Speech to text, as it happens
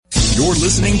You're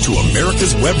listening to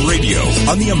America's Web Radio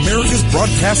on the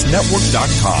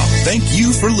AmericasBroadcastNetwork.com. Thank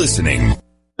you for listening.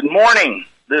 Good morning.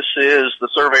 This is the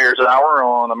Surveyor's Hour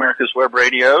on America's Web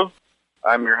Radio.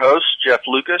 I'm your host, Jeff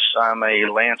Lucas. I'm a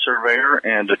land surveyor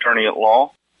and attorney at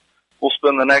law. We'll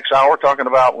spend the next hour talking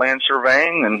about land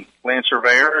surveying and land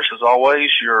surveyors. As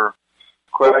always, your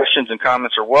questions and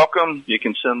comments are welcome. You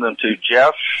can send them to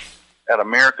Jeff at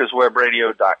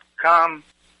AmericasWebRadio.com.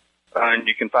 And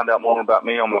you can find out more about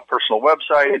me on my personal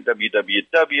website at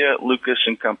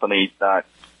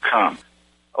www.lucasandcompany.com.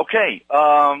 Okay,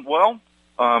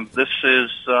 this is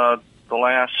the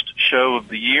last show of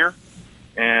the year,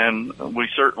 and we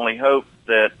certainly hope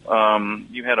that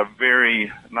you had a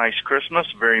very nice Christmas,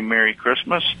 very Merry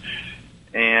Christmas,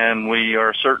 and we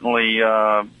are certainly,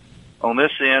 on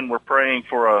this end, we're praying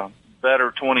for a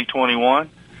better 2021.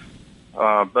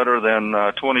 Better than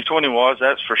 2020 was,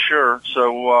 that's for sure.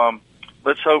 So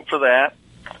let's hope for that,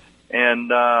 and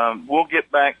we'll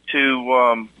get back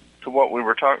to what we've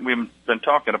been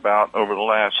talking about over the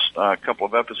last couple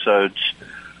of episodes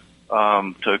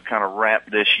to kind of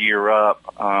wrap this year up.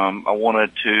 I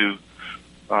wanted to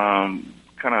kind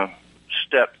of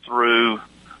step through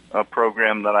a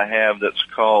program that I have that's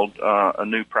called a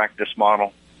new practice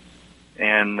model,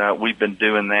 and we've been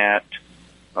doing that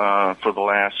for the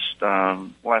last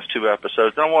two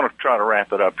episodes. I want to try to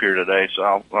wrap it up here today,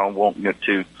 so I won't get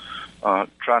too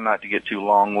try not to get too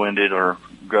long-winded or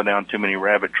go down too many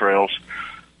rabbit trails.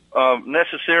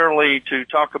 Necessarily to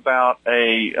talk about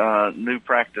a new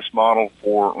practice model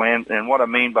for land, and what I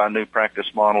mean by new practice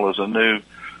model is a new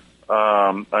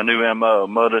MO,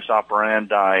 modus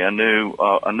operandi, a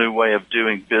new way of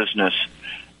doing business.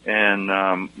 And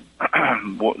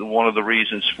one of the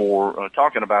reasons for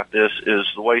talking about this is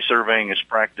the way surveying is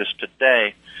practiced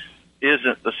today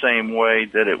isn't the same way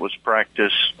that it was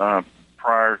practiced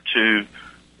prior to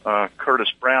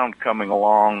Curtis Brown coming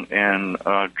along and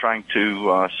trying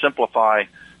to simplify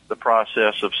the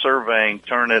process of surveying,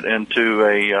 turn it into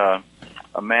a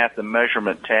math and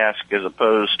measurement task as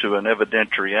opposed to an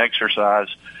evidentiary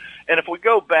exercise. And if we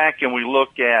go back and we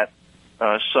look at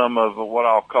some of what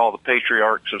I'll call the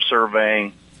patriarchs of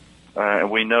surveying,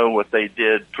 and we know what they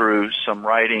did through some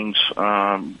writings,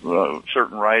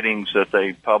 certain writings that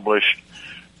they published.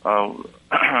 A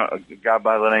guy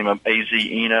by the name of A.Z.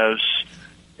 Enos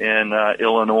in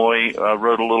Illinois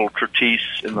wrote a little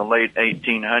treatise in the late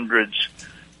 1800s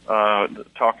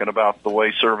talking about the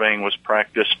way surveying was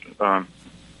practiced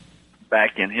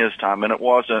back in his time, and it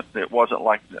wasn't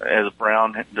like as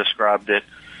Brown described it.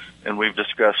 And we've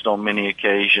discussed on many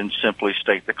occasions, simply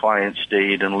state the client's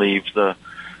deed and leave the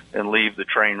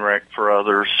train wreck for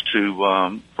others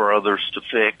to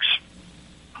fix,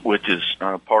 which is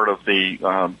part of the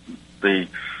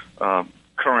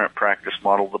current practice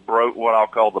model, what I'll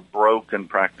call the broken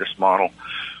practice model.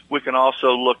 We can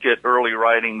also look at early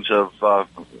writings of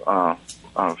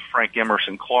Frank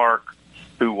Emerson Clark,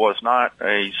 who was not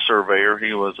a surveyor;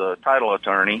 he was a title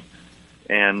attorney,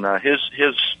 and his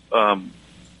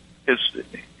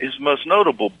most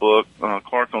notable book,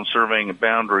 Clark on Surveying and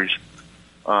Boundaries,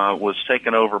 was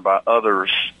taken over by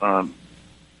others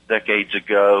decades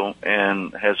ago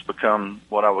and has become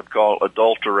what I would call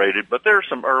adulterated. But there are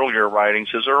some earlier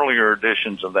writings, his earlier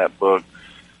editions of that book,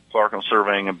 Clark on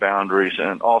Surveying and Boundaries,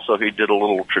 and also he did a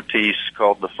little treatise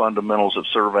called The Fundamentals of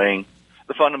Surveying,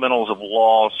 The Fundamentals of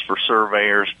Laws for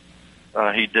Surveyors.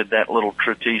 He did that little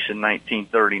treatise in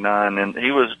 1939, and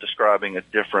he was describing a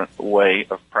different way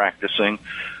of practicing.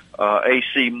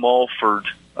 A.C. Mulford,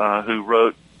 who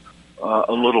wrote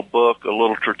a little book, a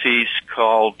little treatise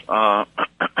called, let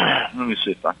me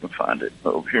see if I can find it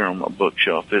over here on my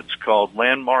bookshelf. It's called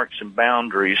Landmarks and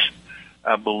Boundaries,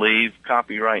 I believe,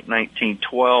 copyright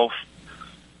 1912.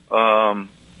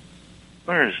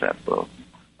 Where is that book?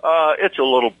 It's a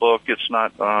little book. It's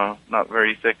not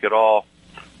very thick at all.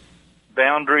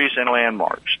 Boundaries and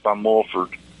Landmarks by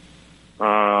Mulford.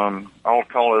 I'll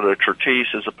call it a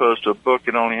treatise as opposed to a book.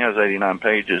 It only has 89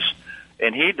 pages.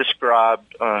 And he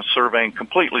described surveying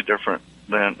completely different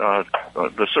than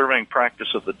the surveying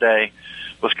practice of the day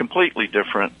was completely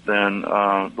different than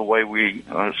the way we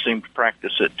seem to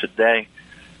practice it today,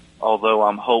 although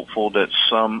I'm hopeful that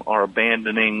some are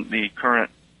abandoning the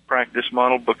current practice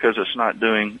model because it's not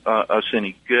doing us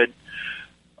any good.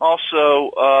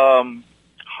 Also,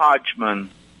 Hodgman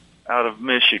out of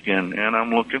Michigan, and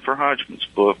I'm looking for Hodgman's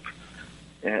book.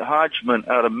 And Hodgman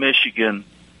out of Michigan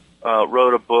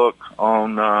wrote a book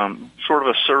on sort of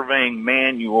a surveying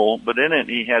manual, but in it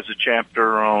he has a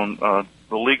chapter on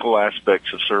the legal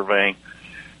aspects of surveying.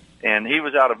 And he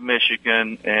was out of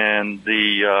Michigan, and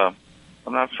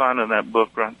I'm not finding that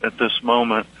book right at this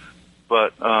moment,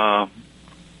 but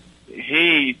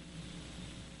here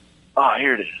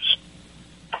it is.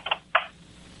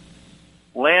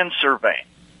 Land Surveying,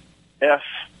 F.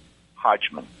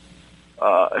 Hodgman.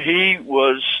 He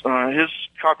was, his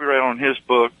copyright on his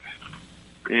book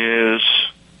is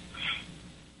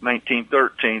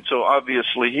 1913, so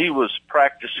obviously he was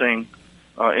practicing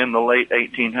in the late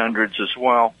 1800s as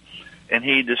well, and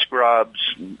he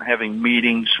describes having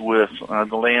meetings with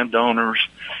the landowners.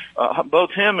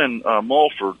 Both him and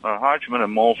Mulford, Hodgman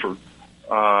and Mulford,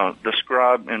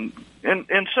 describe in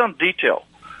some detail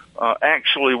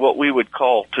actually what we would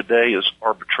call today is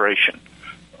arbitration.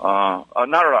 Not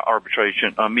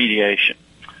arbitration, mediation.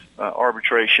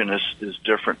 Arbitration is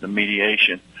different than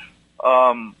mediation.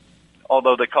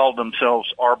 Although they called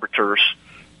themselves arbiters,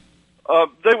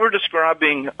 they were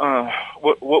describing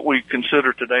what we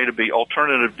consider today to be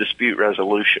alternative dispute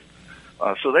resolution.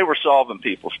 So they were solving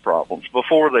people's problems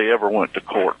before they ever went to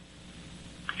court.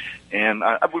 And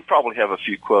we probably have a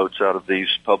few quotes out of these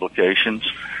publications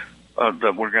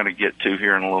that we're going to get to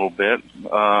here in a little bit.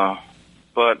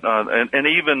 But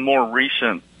even more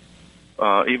recent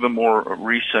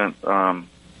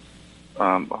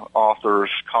authors,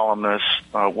 columnists,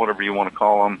 whatever you want to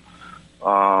call them.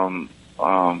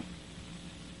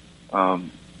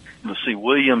 Let's see,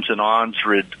 Williams and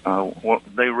Onsred,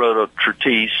 they wrote a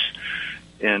treatise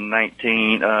in I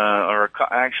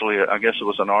guess it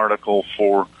was an article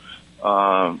for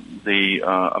the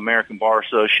American Bar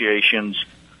Association's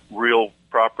Real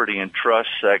Property and Trust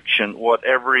section, what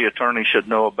every attorney should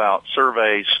know about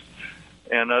surveys.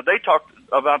 And they talked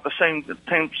about the same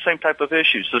type of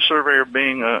issues, the surveyor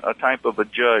being a type of a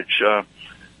judge,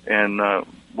 and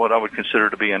what I would consider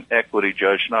to be an equity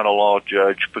judge, not a law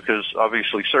judge, because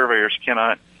obviously surveyors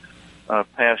cannot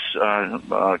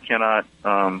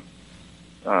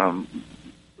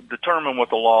determine what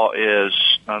the law is.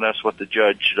 That's what the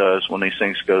judge does when these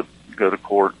things go to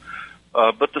court.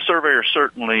 But the surveyor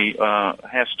certainly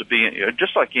has to be,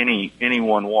 just like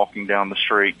anyone walking down the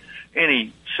street,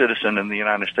 any citizen in the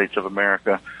United States of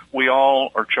America, we all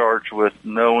are charged with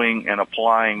knowing and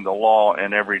applying the law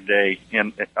in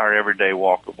our everyday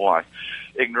walk of life.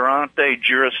 Ignorante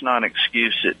juris non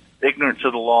excusat. Ignorance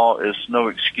of the law is no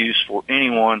excuse for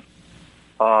anyone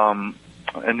in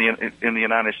the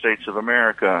United States of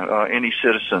America, any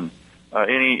citizen,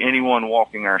 anyone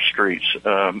walking our streets.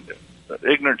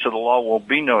 Ignorance of the law will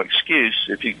be no excuse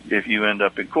if you end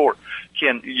up in court.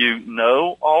 Can you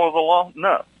know all of the law?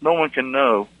 No one can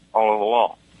know all of the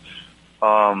law.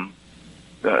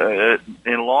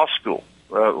 In law school,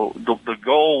 the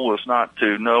goal was not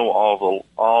to know all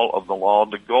of the law.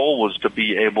 The goal was to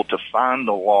be able to find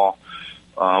the law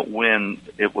when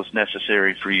it was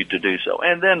necessary for you to do so,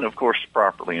 and then, of course, to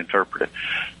properly interpret it.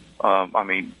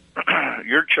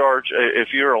 You're charged,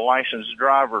 if you're a licensed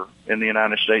driver in the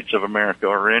United States of America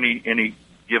or any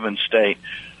given state,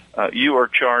 you are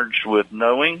charged with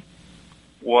knowing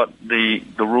what the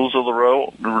rules of the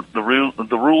road, the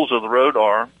rules of the road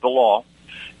are, the law,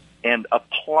 and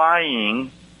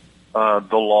applying the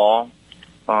law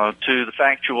to the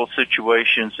factual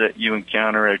situations that you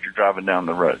encounter as you're driving down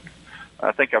the road.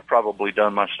 I think I've probably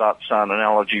done my stop sign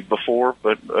analogy before,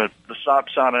 but the stop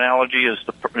sign analogy is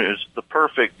the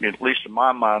perfect, at least in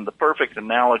my mind, the perfect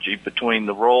analogy between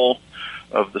the role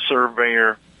of the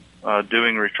surveyor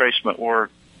doing retracement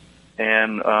work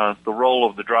and the role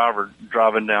of the driver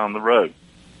driving down the road.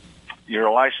 You're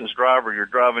a licensed driver, you're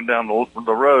driving down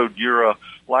the road, you're a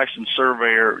licensed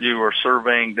surveyor, you are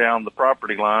surveying down the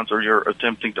property lines, or you're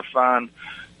attempting to find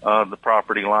the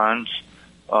property lines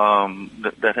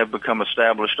that have become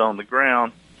established on the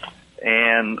ground.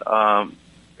 And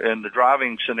in the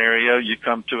driving scenario, you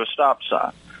come to a stop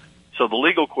sign. So the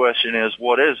legal question is,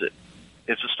 what is it?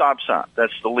 It's a stop sign.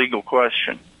 That's the legal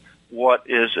question. What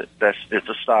is it? It's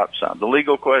a stop sign. The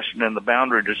legal question in the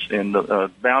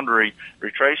boundary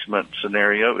retracement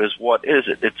scenario is, what is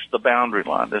it? It's the boundary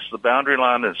line. It's the boundary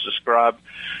line that's described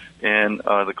in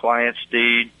the client's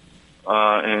deed,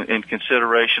 in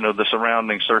consideration of the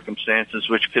surrounding circumstances,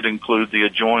 which could include the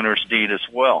adjoiner's deed as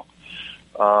well.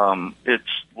 It's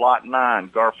Lot 9,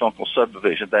 Garfunkel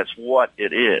subdivision. That's what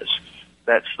it is.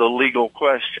 That's the legal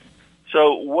question.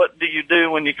 So what do you do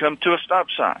when you come to a stop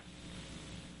sign?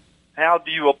 How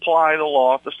do you apply the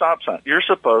law at the stop sign? You're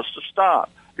supposed to stop.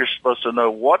 You're supposed to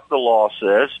know what the law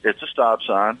says. It's a stop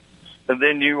sign. And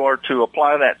then you are to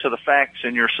apply that to the facts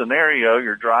in your scenario.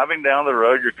 You're driving down the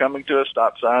road. You're coming to a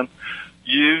stop sign.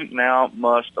 You now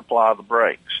must apply the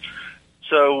brakes.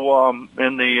 So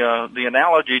in the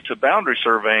analogy to boundary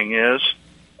surveying is,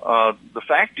 the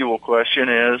factual question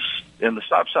is, in the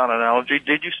stop sign analogy,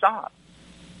 did you stop?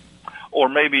 or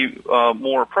maybe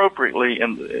more appropriately,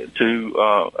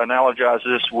 to analogize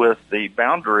this with the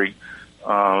boundary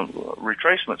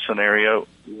retracement scenario,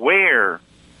 where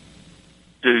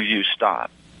do you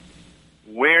stop?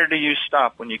 Where do you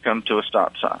stop when you come to a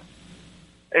stop sign?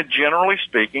 And generally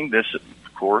speaking, this,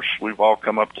 of course, we've all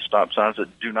come up to stop signs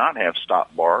that do not have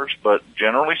stop bars, but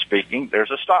generally speaking,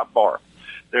 there's a stop bar.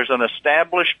 There's an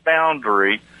established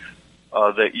boundary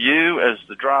that you, as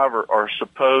the driver, are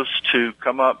supposed to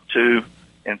come up to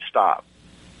and stop.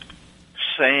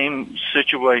 Same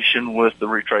situation with the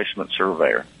retracement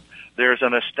surveyor. There's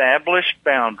an established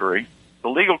boundary. The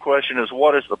legal question is,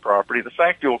 what is the property? The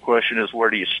factual question is, where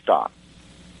do you stop?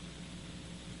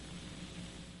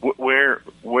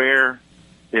 Where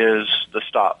is the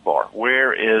stop bar?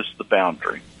 Where is the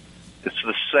boundary? It's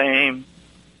the same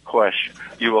question.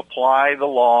 You apply the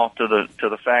law to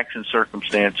the facts and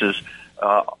circumstances,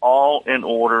 all in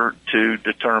order to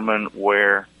determine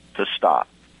where to stop.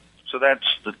 So that's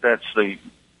the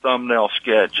thumbnail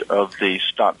sketch of the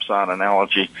stop sign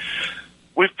analogy.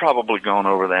 We've probably gone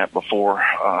over that before,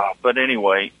 but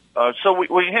anyway, so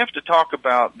we have to talk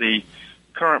about the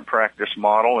current practice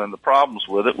model and the problems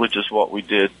with it, which is what we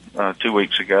did 2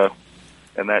 weeks ago,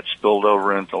 and that spilled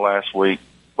over into last week,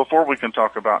 before we can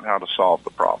talk about how to solve the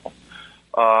problem.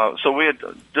 So we had,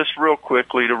 just real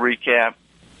quickly to recap,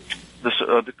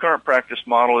 the current practice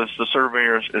model is the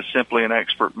surveyor is simply an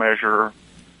expert measurer.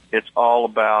 It's all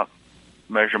about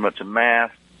measurements and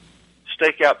math.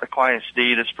 Stake out the client's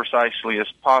deed as precisely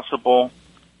as possible.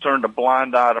 Turn a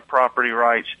blind eye to property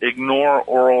rights. Ignore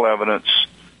oral evidence.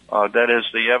 That is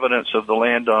the evidence of the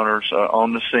landowners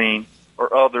on the scene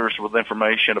or others with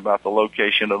information about the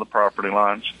location of the property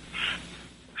lines.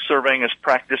 Surveying is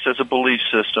practiced as a belief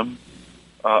system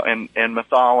and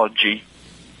methodology.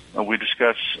 We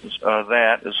discussed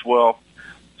that as well.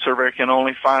 Surveyor can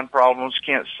only find problems,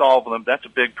 can't solve them. That's a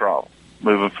big problem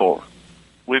moving forward.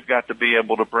 We've got to be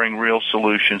able to bring real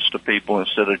solutions to people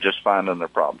instead of just finding their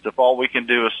problems. If all we can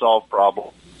do is solve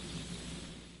problems,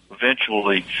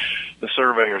 eventually the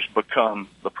surveyors become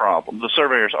the problem. The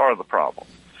surveyors are the problem.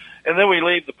 And then we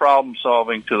leave the problem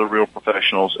solving to the real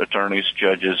professionals, attorneys,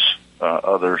 judges,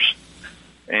 others.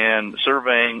 And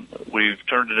surveying, we've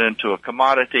turned it into a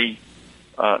commodity,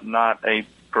 not a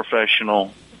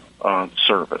professional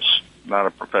service. Not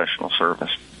a professional service.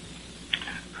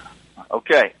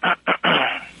 Okay.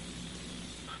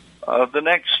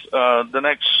 The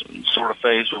next sort of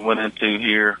phase we went into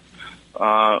here,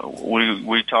 we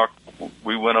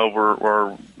went over,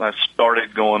 or I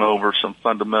started going over some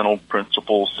fundamental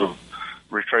principles of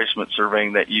retracement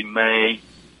surveying that you may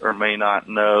or may not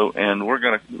know, and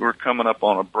we're coming up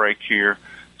on a break here,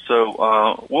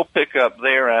 so we'll pick up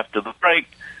there after the break,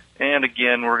 and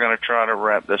again we're going to try to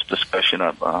wrap this discussion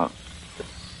up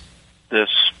this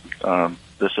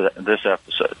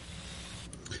episode.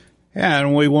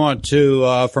 And we want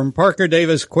to, from Parker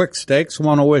Davis Quick Stakes,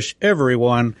 want to wish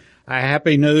everyone a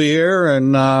happy new year,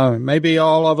 and maybe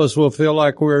all of us will feel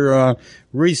like we're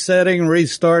resetting,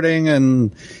 restarting,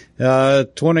 and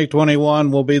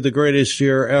 2021 will be the greatest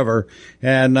year ever.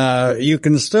 And you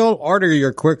can still order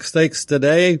your Quick Stakes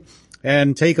today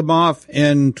and take them off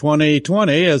in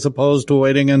 2020 as opposed to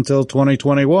waiting until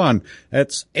 2021.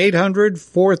 That's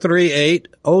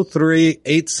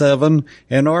 800-438-0387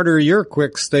 and order your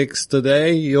Quick Stakes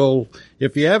today.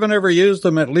 If you haven't ever used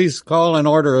them, at least call and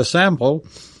order a sample,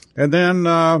 and then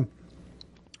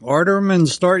order them and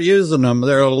start using them.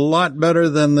 They're a lot better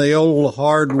than the old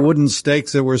hard wooden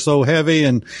stakes that were so heavy,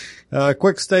 and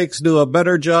Quick Stakes do a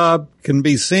better job, can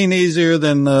be seen easier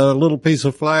than a little piece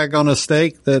of flag on a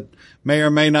stake that may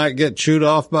or may not get chewed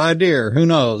off by a deer. Who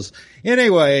knows?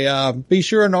 Anyway, be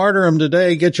sure and order them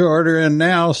today. Get your order in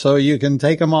now so you can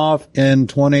take them off in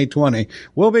 2020.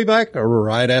 We'll be back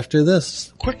right after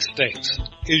this. Quick Stakes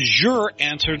is your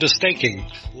answer to staking.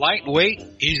 Lightweight,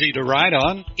 easy to ride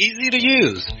on, easy to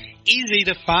use, easy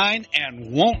to find,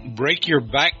 and won't break your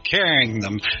back carrying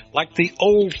them like the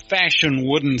old-fashioned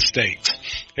wooden stakes.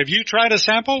 Have you tried a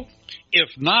sample?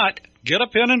 If not, get a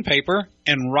pen and paper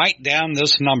and write down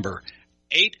this number,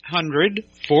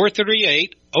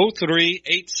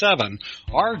 800-438-0387,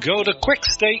 or go to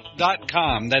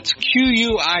quickstake.com. That's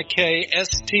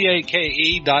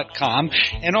QUIKSTAKE.com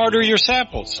and order your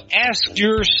samples. Ask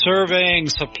your surveying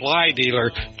supply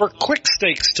dealer for Quick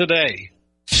Stakes today.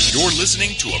 You're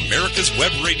listening to America's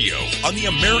Web Radio on the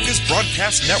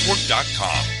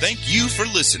AmericasBroadcastNetwork.com. Thank you for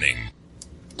listening.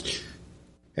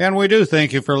 And we do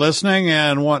thank you for listening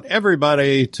and want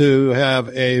everybody to have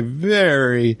a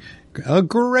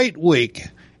great week.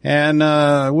 And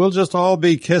we'll just all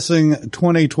be kissing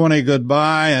 2020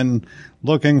 goodbye and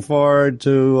looking forward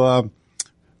to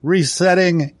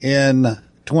resetting in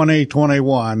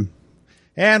 2021.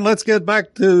 And let's get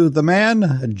back to the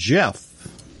man, Jeff.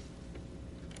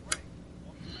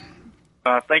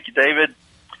 Thank you, David.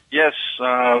 Yes,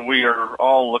 we are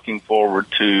all looking forward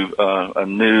to a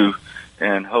new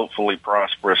and hopefully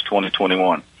prosperous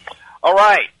 2021. All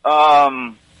right,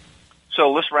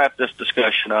 so let's wrap this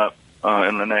discussion up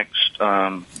in the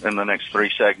next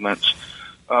 3 segments.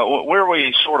 Where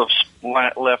we sort of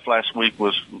left last week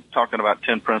was talking about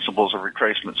 10 principles of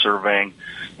retracement surveying,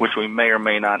 which we may or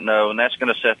may not know, and that's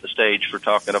going to set the stage for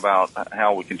talking about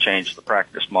how we can change the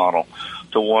practice model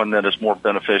to one that is more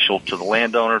beneficial to the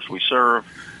landowners we serve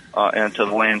and to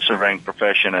the land surveying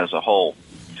profession as a whole.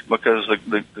 Because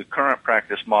the current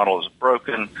practice model is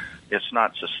broken, it's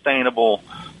not sustainable.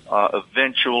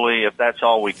 Eventually, if that's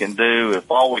all we can do, if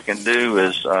all we can do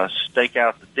is stake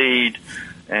out the deed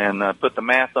and put the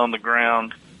math on the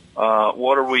ground,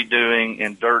 what are we doing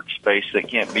in dirt space that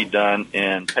can't be done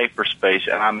in paper space?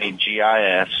 And I mean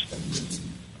GIS,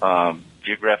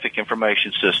 Geographic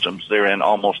Information Systems. They're in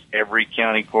almost every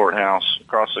county courthouse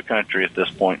across the country at this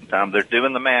point in time. They're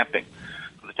doing the mapping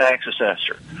for the tax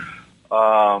assessor.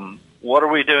 What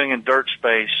are we doing in dirt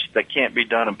space that can't be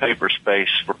done in paper space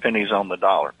for pennies on the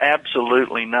dollar?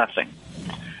 Absolutely nothing.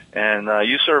 And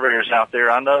you surveyors out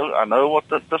there, I know what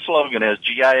the slogan is,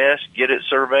 GIS, get it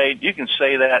surveyed. You can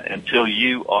say that until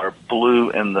you are blue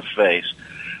in the face.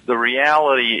 The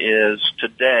reality is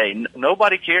today,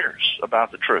 nobody cares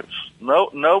about the truth.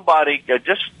 Nobody,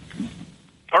 just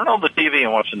turn on the TV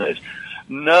and watch the news.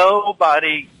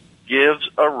 Nobody gives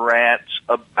a rat's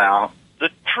about the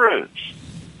truth.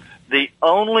 The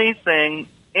only thing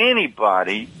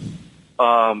anybody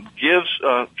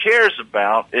cares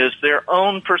about is their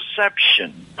own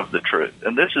perception of the truth,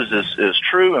 and this is as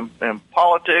true in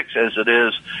politics as it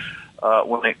is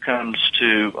when it comes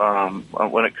to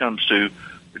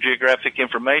geographic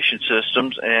information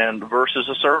systems and versus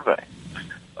a survey.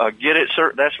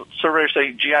 That's what surveyors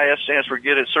say. GIS stands for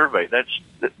Get It Surveyed.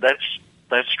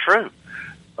 That's true.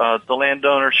 The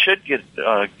landowner should get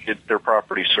their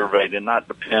property surveyed and not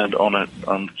depend on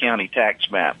the county tax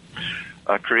map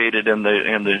created in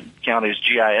the county's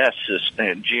GIS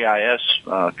system, GIS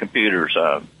computers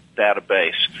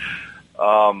database.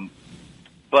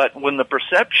 But when the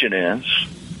perception is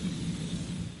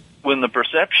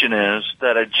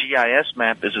that a GIS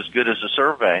map is as good as a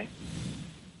survey,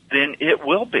 then it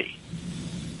will be.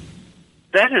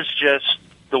 That is just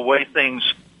the way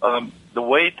things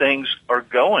are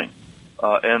going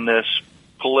in this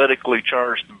politically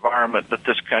charged environment that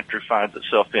this country finds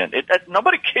itself in.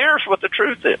 Nobody cares what the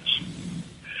truth is.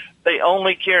 They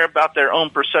only care about their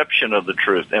own perception of the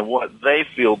truth and what they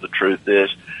feel the truth is,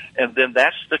 and then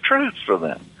that's the truth for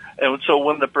them. And so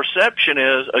when the perception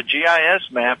is a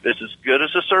GIS map is as good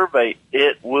as a survey,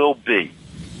 it will be.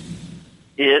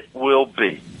 It will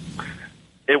be.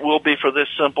 It will be for this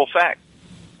simple fact.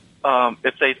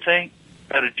 If they think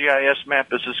that a GIS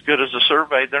map is as good as a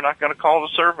survey, they're not going to call the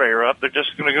surveyor up. They're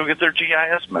just going to go get their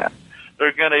GIS map.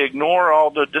 They're going to ignore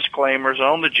all the disclaimers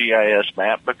on the GIS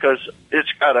map because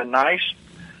it's got a nice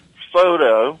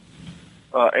photo,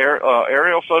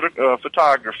 aerial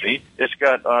photography. It's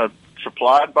got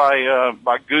supplied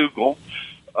by Google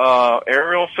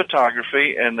aerial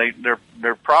photography, and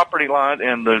their property line.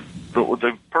 And the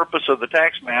purpose of the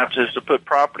tax maps is to put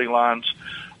property lines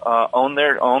on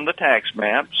the tax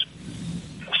maps,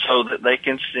 so that they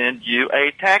can send you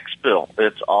a tax bill.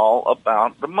 It's all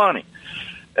about the money.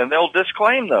 And they'll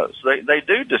disclaim those. They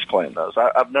do disclaim those.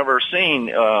 I've never seen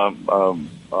a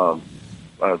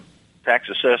tax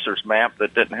assessor's map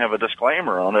that didn't have a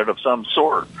disclaimer on it of some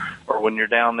sort. Or when you're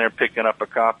down there picking up a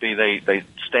copy, they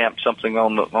stamp something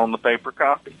on the paper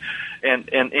copy.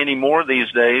 And anymore these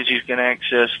days, you can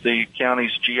access the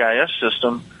county's GIS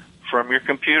system from your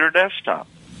computer desktop.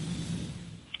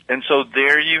 And so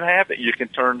there you have it. You can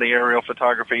turn the aerial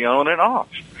photography on and off.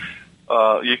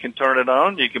 You can turn it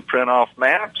on. You can print off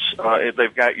maps. If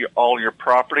they've got all your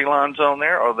property lines on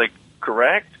there, are they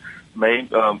correct? They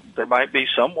might be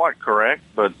somewhat correct,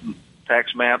 but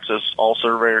tax maps, as all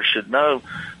surveyors should know,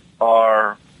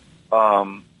 are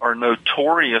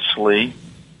notoriously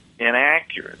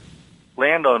inaccurate.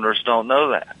 Landowners don't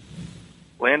know that.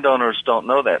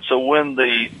 So when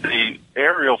the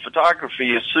aerial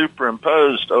photography is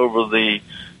superimposed over the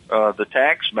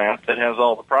tax map that has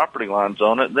all the property lines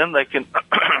on it, then they can,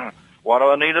 why do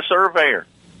I need a surveyor?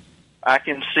 I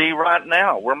can see right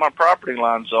now where my property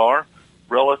lines are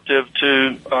relative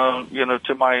to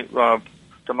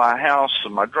my house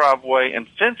and my driveway and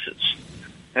fences.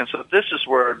 And so this is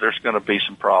where there's going to be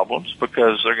some problems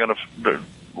because the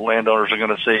landowners are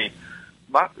going to see,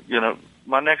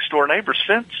 my next door neighbor's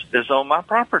fence is on my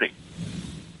property.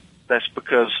 That's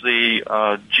because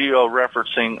the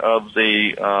geo-referencing of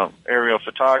the aerial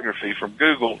photography from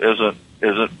Google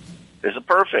isn't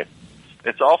perfect.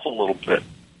 It's off a little bit,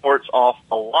 or it's off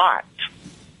a lot,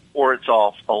 or it's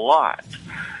off a lot.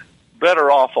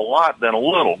 Better off a lot than a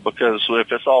little, because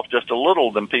if it's off just a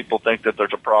little, then people think that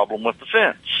there's a problem with the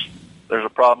fence. There's a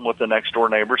problem with the next door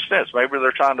neighbor's fence. Maybe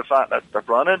they're trying to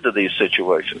run into these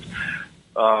situations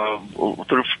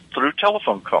through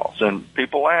telephone calls and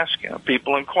people asking,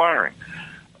 people inquiring.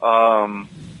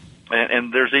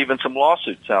 And there's even some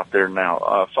lawsuits out there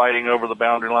now fighting over the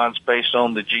boundary lines based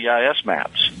on the GIS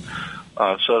maps.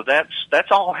 So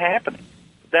that's all happening.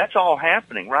 That's all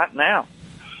happening right now.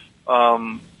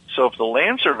 So if the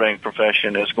land surveying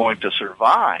profession is going to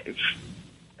survive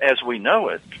as we know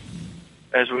it,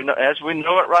 as we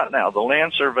know it right now, the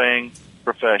land surveying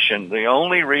profession, the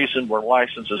only reason we're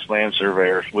licensed as land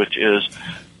surveyors, which is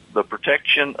the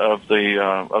protection of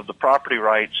the property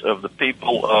rights of the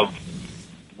people of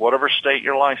whatever state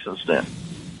you're licensed in.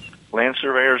 Land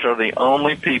surveyors are the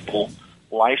only people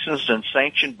licensed and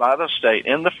sanctioned by the state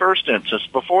in the first instance,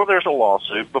 before there's a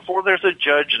lawsuit, before there's a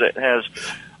judge that has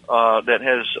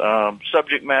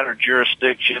subject matter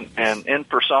jurisdiction and in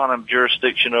personam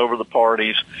jurisdiction over the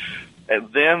parties,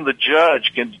 and then the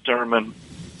judge can determine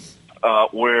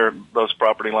where those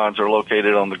property lines are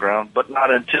located on the ground, but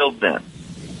not until then.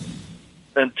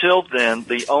 Until then,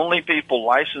 the only people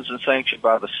licensed and sanctioned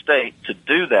by the state to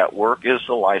do that work is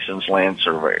the licensed land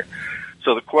surveyor.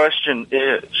 So the question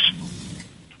is,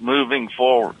 moving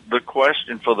forward, the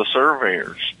question for the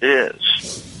surveyors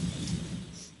is,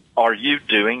 are you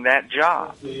doing that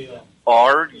job?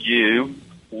 Are you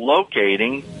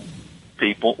locating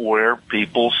people where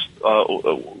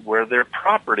where their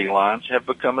property lines have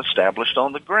become established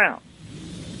on the ground?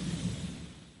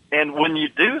 And when you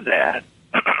do that,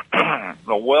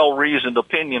 a well-reasoned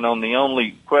opinion on the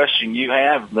only question you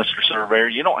have, Mr. Surveyor,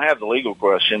 you don't have the legal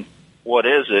question. What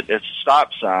is it? It's a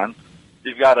stop sign.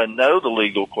 You've got to know the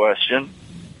legal question.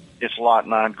 It's Lot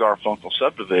 9 Garfunkel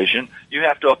subdivision. You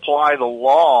have to apply the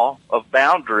law of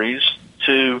boundaries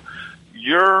to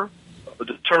your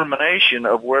determination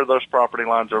of where those property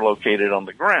lines are located on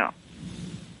the ground.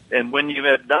 And when you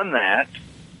have done that,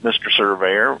 Mr.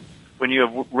 Surveyor, when you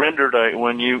have rendered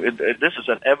this is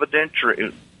an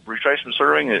evidentiary, retracement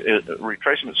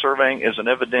surveying is an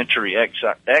evidentiary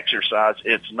exercise.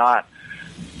 It's not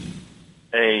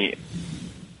a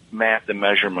math and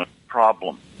measurement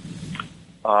problem.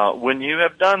 When you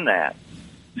have done that,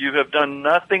 you have done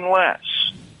nothing less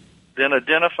than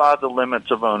identify the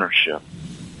limits of ownership.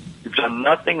 You've done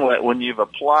nothing less when you've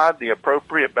applied the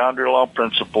appropriate boundary law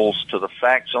principles to the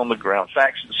facts on the ground,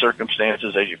 facts and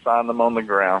circumstances as you find them on the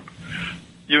ground.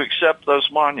 You accept those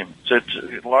monuments.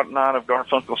 It's Lot 9 of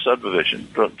Garfunkel subdivision.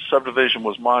 The subdivision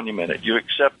was monumented. You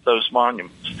accept those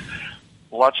monuments.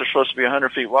 Lots are supposed to be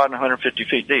 100 feet wide and 150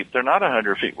 feet deep. They're not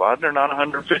 100 feet wide. They're not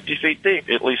 150 feet deep,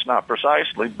 at least not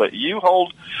precisely. But you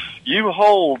hold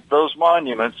those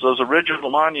monuments, those original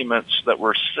monuments that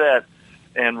were set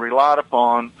and relied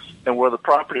upon and where the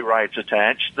property rights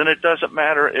attached, then it doesn't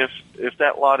matter if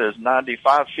that lot is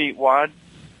 95 feet wide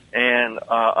and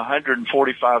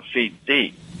 145 feet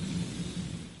deep.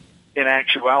 In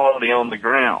actuality, on the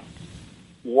ground,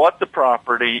 what the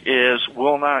property is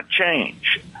will not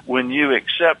change. When you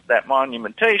accept that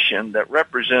monumentation that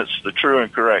represents the true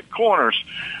and correct corners,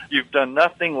 you've done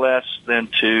nothing less than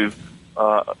to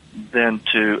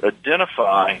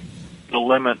identify the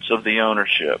limits of the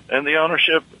ownership. And the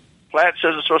ownership plat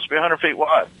says it's supposed to be 100 feet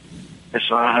wide. It's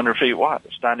not 100 feet wide.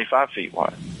 It's 95 feet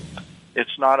wide.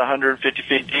 It's not 150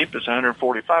 feet deep. It's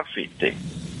 145 feet deep.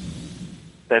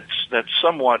 That's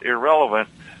somewhat irrelevant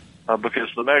because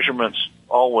the measurements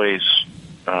always,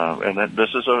 this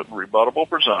is a rebuttable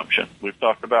presumption. We've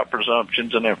talked about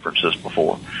presumptions and inferences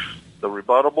before. The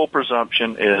rebuttable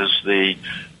presumption is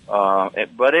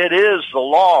but it is the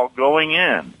law going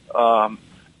in,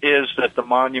 is that the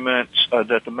monuments,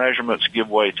 that the measurements give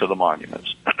way to the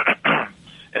monuments.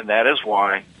 And that is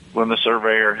why when the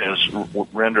surveyor has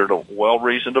rendered a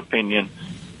well-reasoned opinion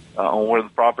on where the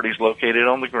property is located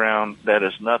on the ground, that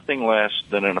is nothing less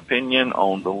than an opinion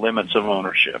on the limits of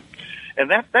ownership. And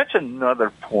that's another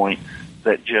point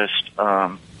that just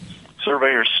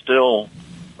surveyors still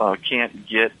can't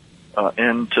get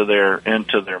into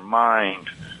their mind,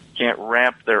 can't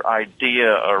wrap their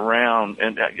idea around.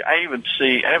 And I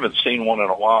haven't seen one in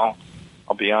a while.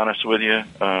 I'll be honest with you.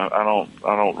 I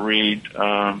don't read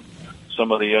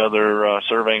some of the other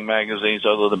surveying magazines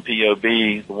other than POB,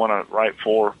 the one I write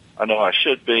for. I know I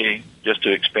should be, just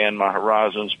to expand my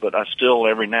horizons, but I still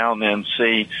every now and then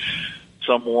see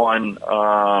someone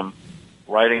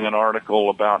writing an article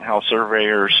about how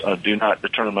surveyors do not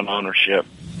determine ownership.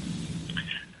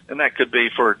 And that could be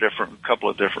for a couple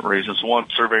of different reasons. One,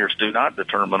 surveyors do not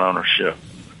determine ownership.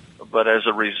 But as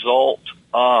a result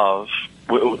of,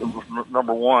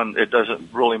 number one, it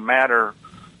doesn't really matter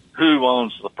who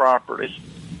owns the property.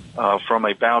 From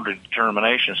a boundary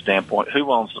determination standpoint, who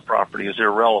owns the property is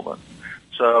irrelevant.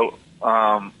 So,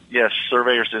 yes,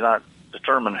 surveyors do not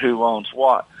determine who owns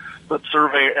what. But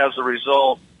as a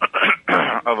result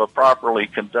of a properly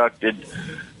conducted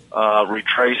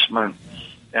retracement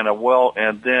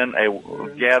and then a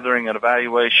gathering and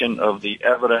evaluation of the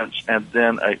evidence, and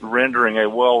then rendering a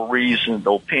well-reasoned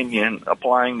opinion,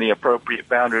 applying the appropriate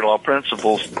boundary law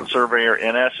principles, the surveyor,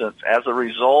 in essence, as a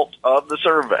result of the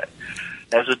survey,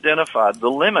 has identified the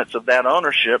limits of that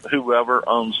ownership, whoever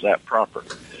owns that property.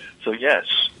 So yes,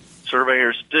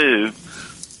 surveyors do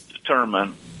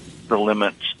determine the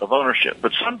limits of ownership,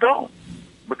 but some don't,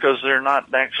 because they're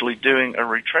not actually doing a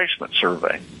retracement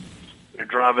survey. They're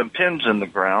driving pins in the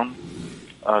ground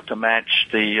to match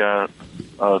the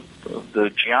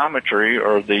geometry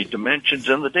or the dimensions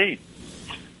in the deed,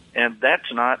 and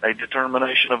that's not a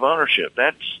determination of ownership.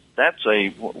 That's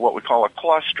what we call a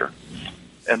cluster,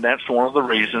 and that's one of the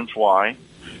reasons why.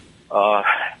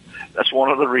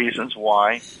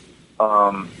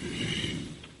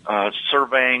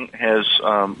 Surveying has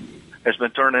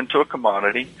been turned into a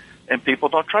commodity, and people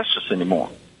don't trust us anymore.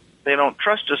 They don't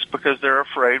trust us because they're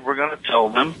afraid we're going to tell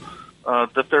them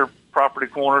that their property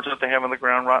corners that they have in the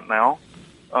ground right now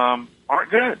aren't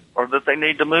good, or that they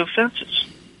need to move fences.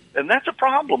 And that's a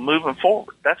problem moving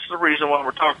forward. That's the reason why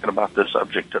we're talking about this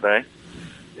subject today,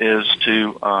 is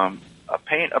to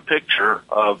paint a picture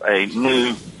of a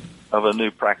new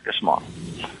practice model.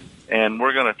 And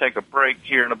we're going to take a break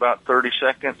here in about 30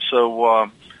 seconds. So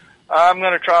I'm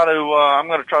going to try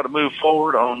to move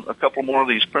forward on a couple more of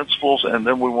these principles, and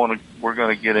then we're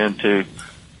going to get into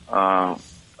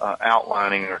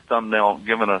outlining or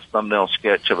giving a thumbnail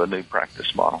sketch of a new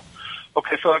practice model.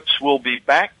 Okay, folks, we'll be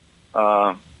back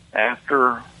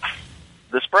after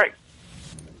this break.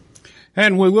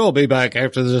 And we will be back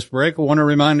after this break. I want to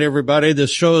remind everybody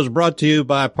this show is brought to you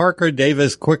by Parker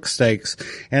Davis Quick Stakes.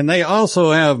 And they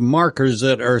also have markers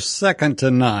that are second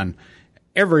to none.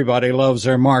 Everybody loves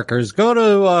their markers. Go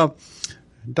to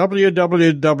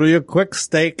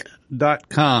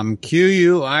www.quickstake.com,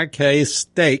 Q-U-I-K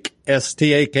stake,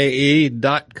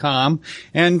 S-T-A-K-E.com,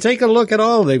 and take a look at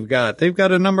all they've got. They've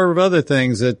got a number of other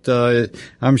things that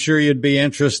I'm sure you'd be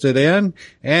interested in.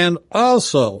 And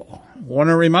also, want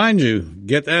to remind you,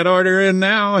 get that order in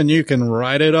now and you can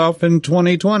write it off in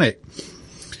 2020.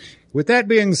 With that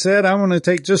being said, I want to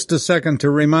take just a second to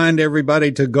remind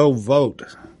everybody to go vote.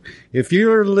 If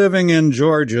you're living in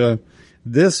Georgia,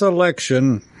 this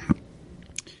election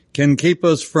can keep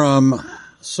us from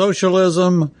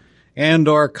socialism and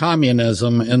or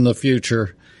communism in the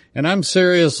future. And I'm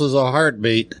serious as a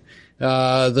heartbeat.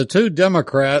 The two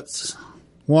Democrats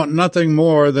want nothing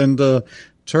more than to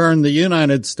turn the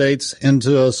United States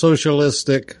into a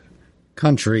socialistic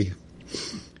country.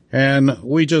 And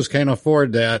we just can't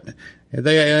afford that.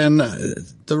 And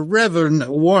the Reverend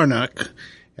Warnock,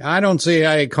 I don't see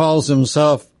how he calls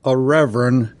himself a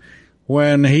reverend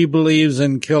when he believes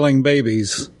in killing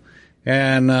babies.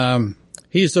 And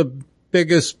he's the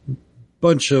biggest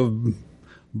bunch of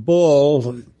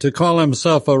bull to call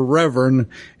himself a reverend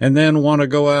and then want to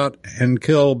go out and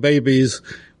kill babies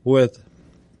with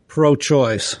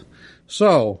pro-choice.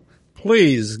 So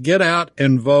please get out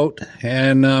and vote,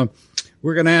 and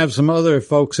we're going to have some other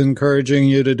folks encouraging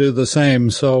you to do the same.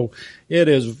 So it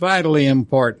is vitally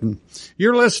important.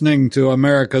 You're listening to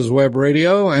America's Web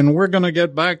Radio, and we're going to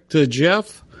get back to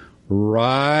Jeff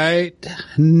right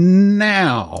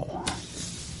now.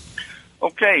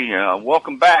 Okay,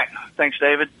 welcome back. Thanks,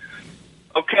 David.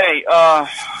 Okay,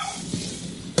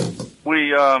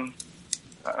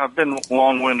 I've been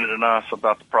long-winded enough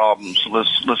about the problems.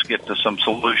 Let's get to some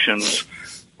solutions.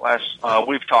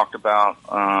 We've talked about,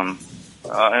 and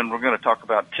we're going to talk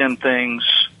about 10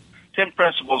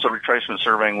 principles of retracement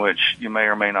surveying, which you may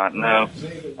or may not know.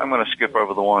 I'm going to skip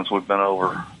over the ones we've been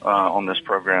over on this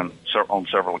program on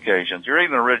several occasions. You're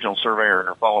either an original surveyor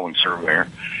or following surveyor.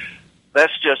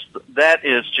 That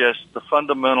is just the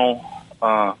fundamental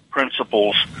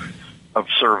principles of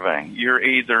surveying. You're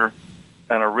either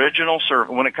an original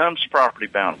survey when it comes to property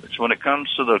boundaries, when it comes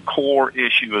to the core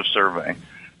issue of surveying.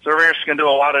 Surveyors can do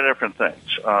a lot of different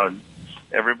things.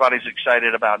 Everybody's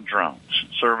excited about drones.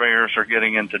 Surveyors are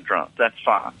getting into drones. That's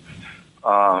fine.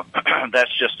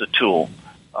 That's just a tool.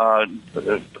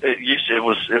 It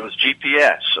was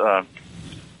GPS.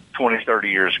 20, 30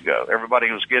 years ago.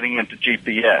 Everybody was getting into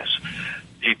GPS.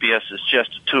 GPS is just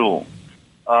a tool.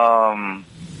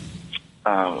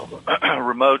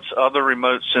 Remotes, other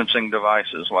remote sensing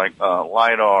devices like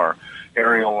LiDAR,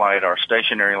 aerial LiDAR,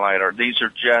 stationary LiDAR, these are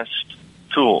just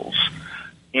tools.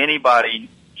 Anybody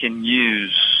can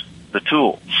use the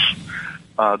tools.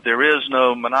 There is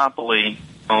no monopoly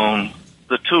on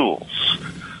the tools.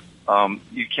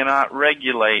 You cannot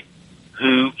regulate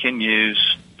who can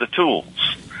use the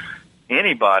tools.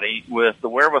 Anybody with the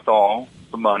wherewithal,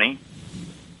 the money,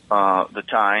 the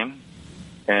time,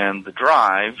 and the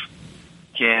drive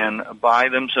can buy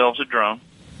themselves a drone,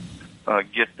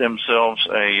 get themselves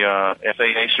a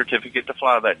FAA certificate to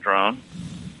fly that drone,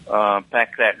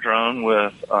 pack that drone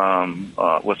with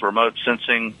remote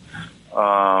sensing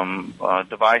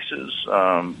devices,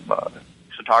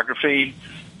 photography,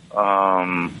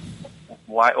 LiDAR,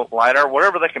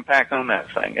 whatever they can pack on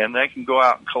that thing, and they can go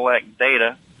out and collect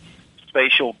data,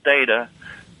 spatial data,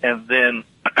 and then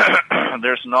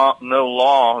there's no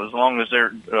law, as long as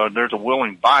there's a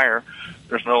willing buyer,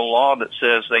 there's no law that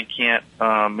says they can't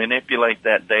manipulate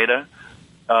that data,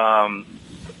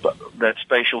 that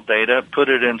spatial data, put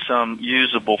it in some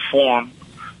usable form,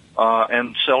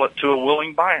 and sell it to a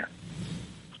willing buyer.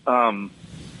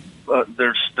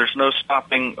 There's no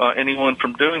stopping anyone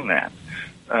from doing that,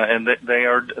 and they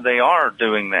are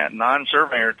doing that.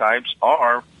 Non-surveyor types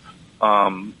are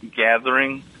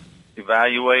gathering,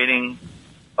 evaluating,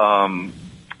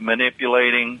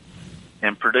 manipulating,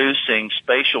 and producing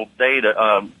spatial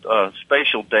data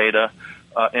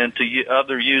into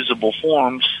other usable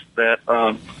forms that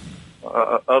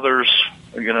others,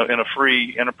 in a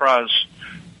free enterprise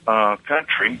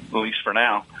country, at least for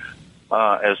now,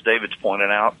 as David's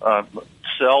pointed out,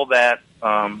 sell that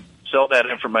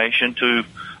information to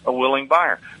a willing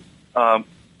buyer.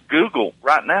 Google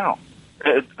right now,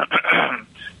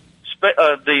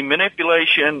 the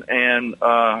manipulation and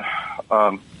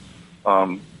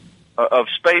of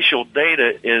spatial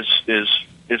data is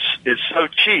so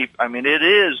cheap. I mean, it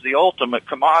is the ultimate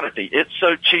commodity. It's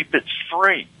so cheap, it's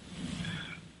free.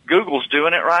 Google's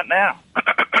doing it right now.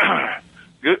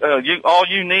 All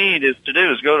you need is to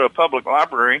go to a public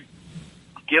library,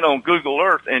 get on Google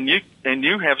Earth, and you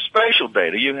have spatial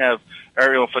data. You have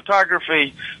aerial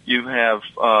photography. You have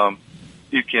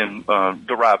you can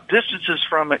derive distances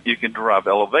from it. You can derive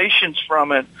elevations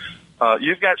from it.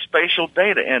 You've got spatial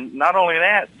data, and not only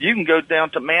that, you can go down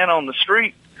to man on the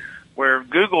street, where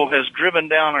Google has driven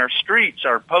down our streets,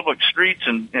 our public streets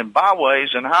and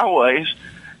byways and highways,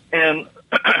 and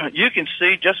you can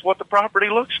see just what property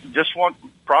looks like.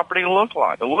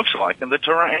 It looks like, and the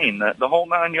terrain, the whole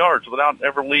 9 yards, without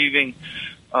ever leaving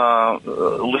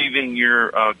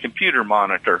your computer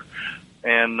monitor,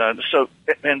 and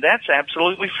that's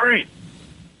absolutely free.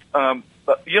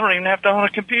 But you don't even have to own a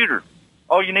computer.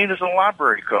 All you need is a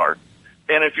library card.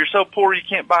 And if you're so poor you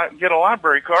can't get a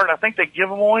library card, I think they give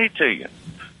them away to you.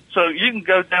 So you can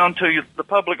go down to the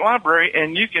public library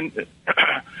and you can.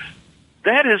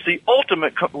 That is the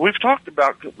ultimate. We've talked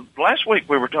about last week.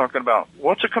 We were talking about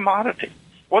what's a commodity.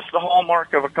 What's the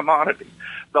hallmark of a commodity?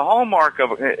 The hallmark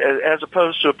of, as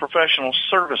opposed to a professional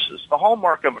services, the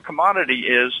hallmark of a commodity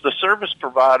is the service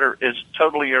provider is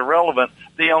totally irrelevant.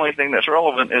 The only thing that's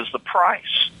relevant is the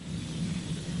price.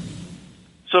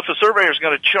 So if a surveyor is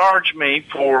going to charge me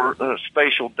for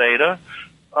spatial data,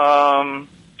 all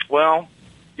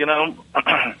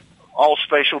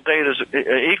spatial data is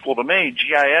equal to me.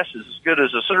 GIS is as good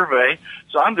as a survey,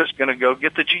 so I'm just going to go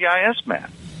get the GIS map.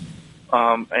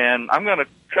 And I'm going to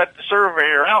cut the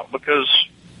surveyor out because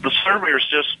the surveyor's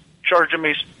just charging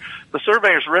me. The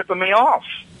surveyor's ripping me off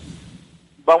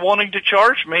by wanting to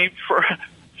charge me for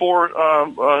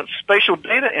spatial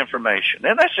data information.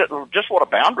 And that's just what a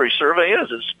boundary survey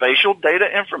is. It's spatial data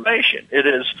information. It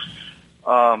is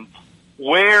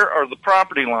where are the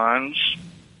property lines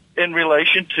in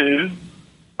relation to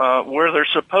where they're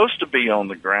supposed to be on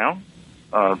the ground,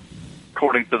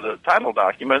 according to the title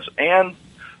documents, and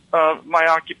my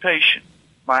occupation,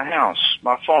 my house,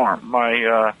 my farm,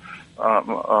 my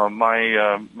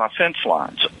fence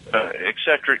lines, et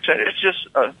cetera, et cetera.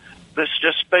 It's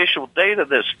just spatial data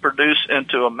that's produced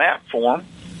into a map form,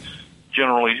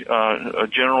 generally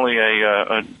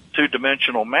a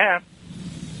two-dimensional map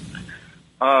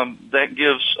that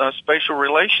gives spatial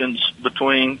relations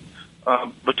between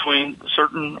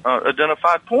certain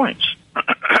identified points.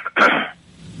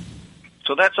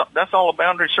 So that's all a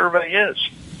boundary survey is.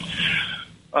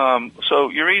 So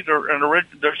you're either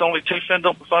there's only two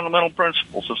fundamental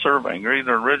principles of surveying. You're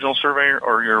either an original surveyor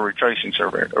or you're a retracing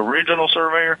surveyor. Original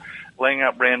surveyor, laying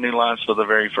out brand new lines for the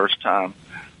very first time.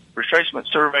 Retracement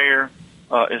surveyor,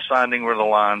 is finding where the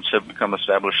lines have become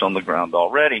established on the ground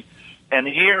already. And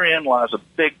herein lies a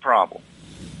big problem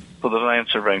for the land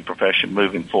surveying profession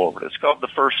moving forward. It's called the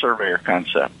first surveyor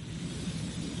concept.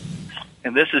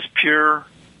 And this is pure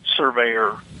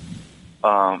surveyor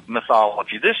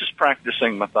mythology. This is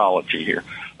practicing mythology here.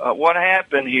 What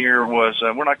happened here was,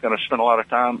 we're not going to spend a lot of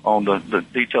time on the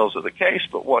details of the case,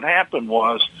 but what happened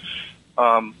was,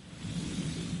 so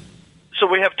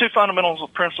we have two fundamental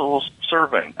principles of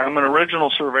surveying. I'm an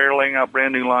original surveyor laying out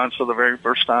brand new lines for the very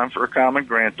first time for a common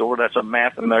grantor. That's a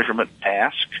math and measurement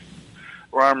task.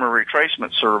 Or I'm a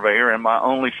retracement surveyor, and my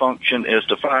only function is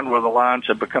to find where the lines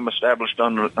have become established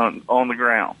on the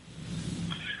ground.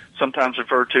 Sometimes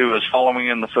referred to as following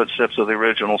in the footsteps of the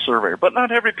original surveyor. But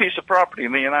not every piece of property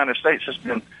in the United States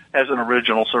has an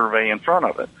original survey in front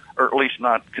of it, or at least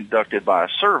not conducted by a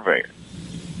surveyor.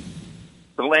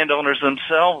 The landowners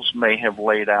themselves may have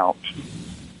laid out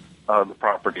the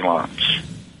property lines,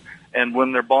 and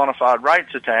when their bona fide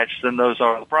rights attached, then those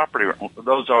are the property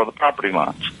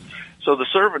lines. So the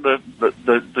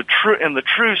true, in the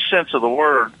true sense of the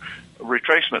word,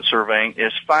 retracement surveying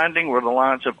is finding where the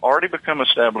lines have already become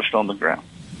established on the ground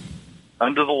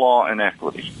under the law and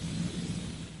equity.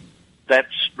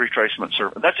 That's retracement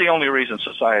surveying. That's the only reason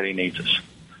society needs us.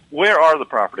 Where are the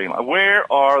property lines?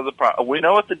 We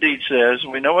know what the deed says.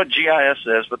 We know what GIS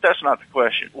says, but that's not the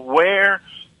question. Where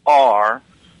are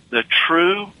the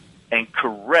true and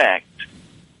correct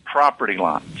property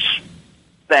lines?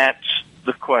 That's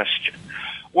the question.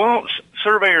 Well,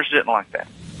 surveyors didn't like that.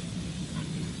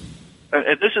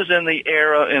 And this is in the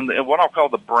era, in what I'll call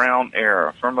the Brown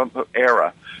era,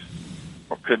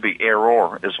 or could be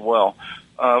error as well,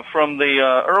 from the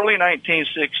early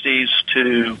 1960s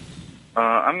to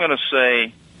I'm going to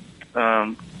say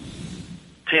 10,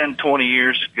 20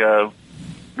 years ago.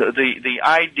 The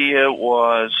idea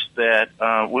was that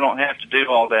we don't have to do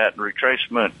all that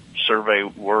retracement survey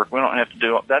work. We don't have to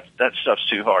do all that. That stuff's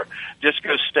too hard. Just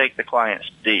go stake the client's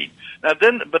deed. But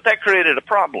that created a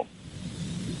problem.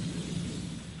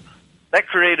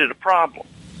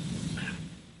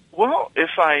 Well,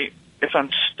 if I'm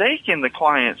staking the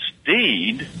client's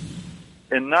deed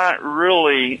and not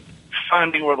really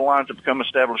finding where the lines have become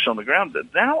established on the ground,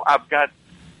 now that's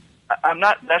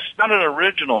not an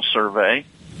original survey,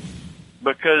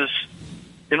 because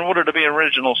in order to be an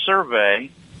original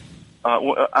survey,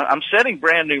 I'm setting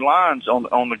brand new lines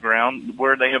on the ground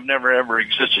where they have never ever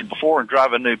existed before and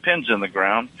driving new pins in the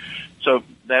ground. So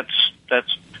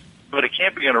but it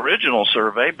can't be an original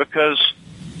survey because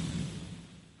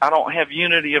I don't have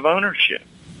unity of ownership.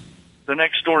 The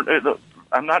next door,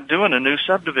 I'm not doing a new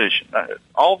subdivision.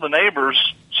 All the neighbors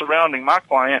surrounding my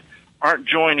client aren't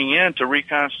joining in to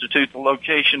reconstitute the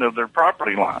location of their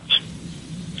property lines.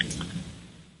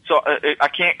 So I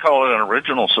can't call it an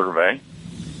original survey.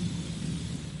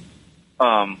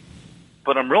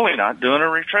 But I'm really not doing a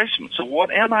retracement. So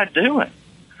what am I doing?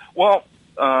 Well,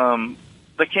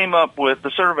 they came up with, the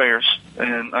surveyors,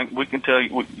 and we can tell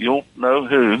you, you'll know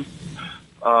who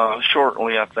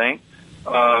shortly, I think,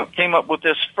 came up with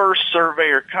this first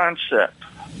surveyor concept.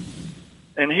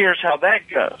 And here's how that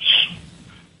goes.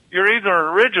 You're either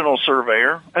an original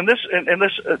surveyor, and this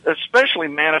especially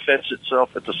manifests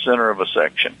itself at the center of a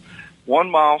section, 1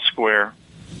 mile square.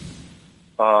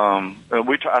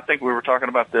 I think we were talking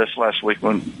about this last week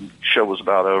when the show was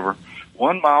about over.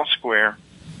 1 mile square,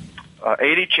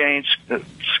 80 chain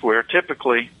square,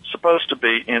 typically supposed to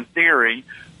be, in theory,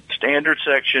 standard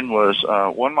section was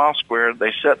 1 mile square.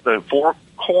 They set the 4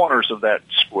 corners of that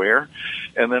square,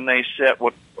 and then they set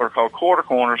what are called quarter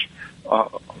corners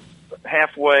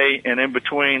halfway and in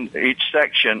between each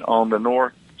section on the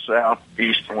north, south,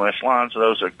 east, and west lines.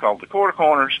 Those are called the quarter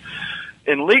corners.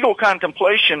 In legal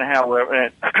contemplation, however,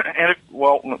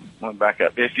 let me back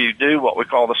up. If you do what we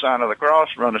call the sign of the cross,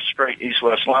 run a straight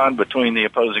east-west line between the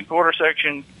opposing quarter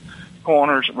section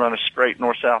corners, run a straight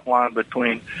north-south line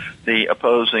between the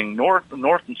opposing north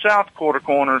and south quarter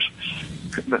corners.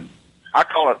 I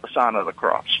call it the sign of the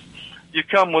cross. You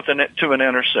come to an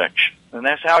intersection, and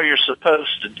that's how you're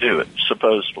supposed to do it,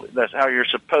 supposedly. That's how you're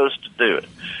supposed to do it.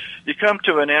 You come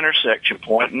to an intersection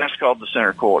point, and that's called the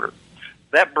center quarter.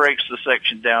 That breaks the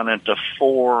section down into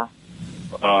 4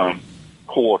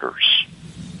 quarters.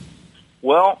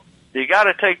 Well, you got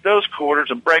to take those quarters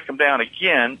and break them down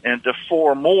again into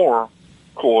 4 more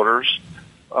quarters,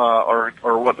 or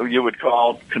what you would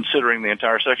call, considering the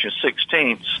entire section,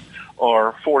 16ths,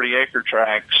 or 40-acre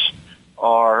tracts,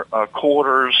 or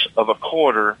quarters of a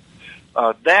quarter.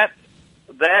 When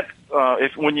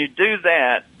you do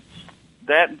that,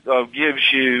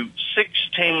 gives you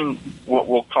 16 what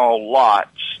we'll call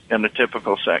lots in the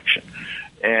typical section.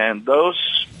 And those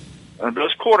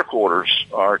quarters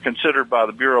are considered by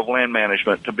the Bureau of Land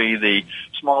Management to be the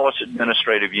smallest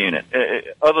administrative unit,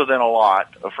 other than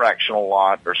a fractional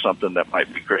lot or something that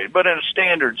might be created. But in a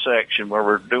standard section where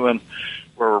we're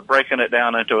breaking it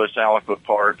down into its aliquot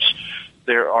parts,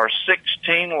 there are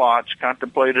 16 lots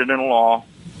contemplated in law.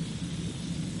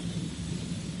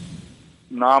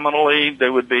 Nominally, they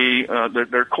would be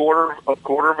they're quarter of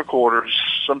a quarter,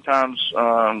 sometimes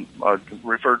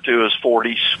referred to as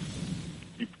 40s.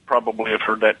 You probably have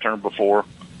heard that term before.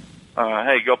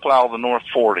 Hey, go plow the North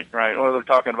 40, right? Well, they're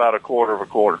talking about a quarter of a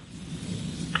quarter.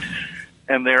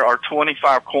 And there are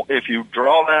 25, if you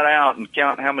draw that out and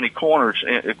count how many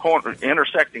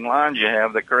intersecting lines you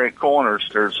have that create corners,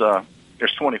 there's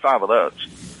 25 of those.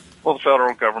 Well, the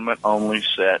federal government only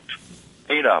set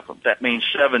 8 of them. That means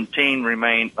 17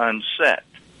 remain unset.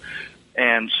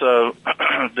 And so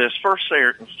this first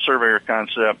surveyor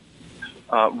concept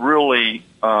really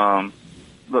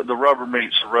the rubber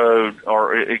meets the road,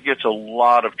 or it gets a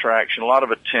lot of traction, a lot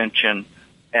of attention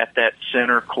at that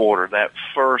center quarter, that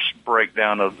first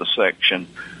breakdown of the section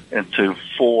into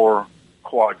 4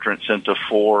 quadrants, into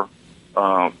 4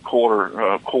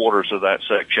 quarters of that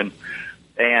section.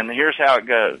 And here's how it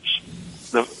goes.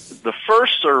 The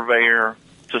first surveyor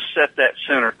to set that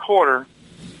center quarter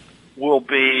will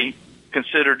be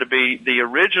considered to be the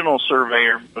original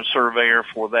surveyor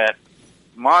for that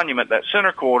monument, that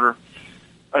center quarter,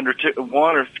 under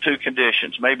one or two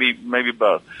conditions, maybe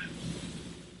both.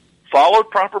 Followed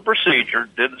proper procedure,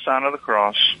 did the sign of the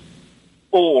cross,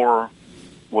 or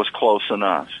was close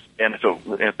enough. And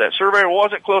if that surveyor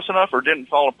wasn't close enough or didn't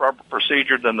follow proper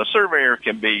procedure, then the surveyor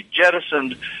can be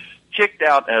jettisoned, kicked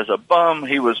out as a bum.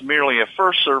 He was merely a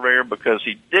first surveyor because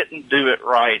he didn't do it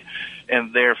right,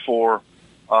 and therefore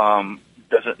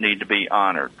doesn't need to be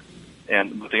honored.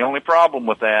 And the only problem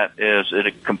with that is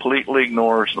it completely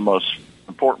ignores the most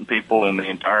important people in the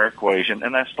entire equation,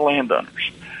 and that's the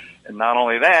landowners. And not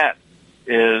only that,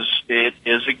 it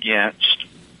is against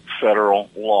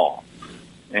federal law.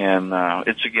 And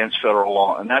it's against federal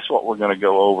law, and that's what we're going to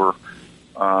go over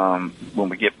when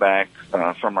we get back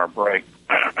from our break.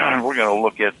 We're going to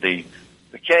look at the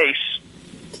case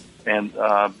and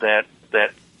that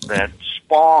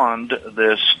spawned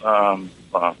this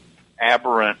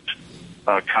aberrant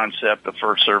concept of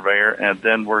first surveyor, and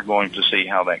then we're going to see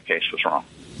how that case was wrong.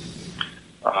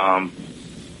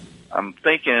 I'm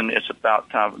thinking it's about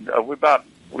time. We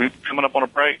coming up on a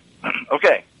break?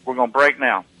 Okay, we're going to break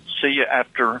now. See you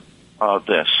after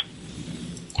this.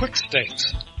 Quick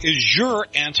Stakes is your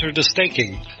answer to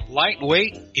staking.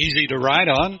 Lightweight, easy to ride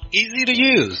on, easy to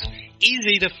use,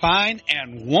 easy to find,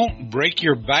 and won't break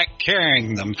your back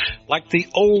carrying them like the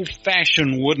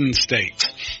old-fashioned wooden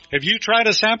stakes. Have you tried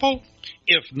a sample?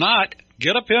 If not,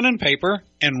 get a pen and paper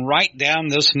and write down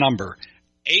this number,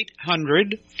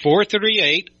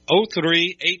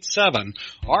 800-438-0387,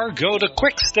 or go to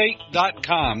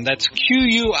quickstake.com. That's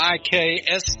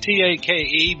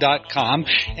QUIKSTAKE.com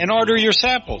and order your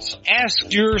samples.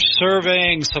 Ask your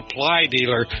surveying supply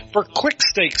dealer for Quick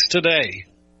Stakes today.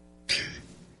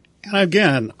 And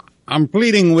again, I'm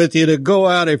pleading with you to go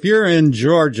out. If you're in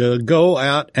Georgia, go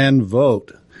out and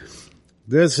vote.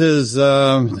 This is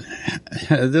do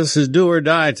or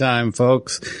die time,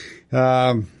 folks.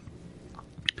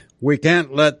 We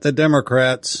can't let the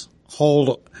Democrats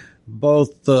hold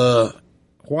both the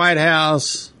White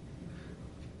House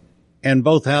and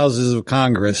both houses of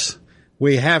Congress.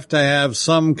 We have to have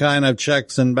some kind of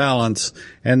checks and balance,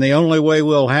 and the only way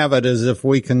we'll have it is if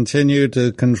we continue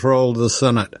to control the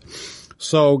Senate.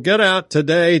 So get out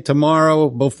today, tomorrow,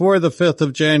 before the 5th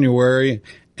of January,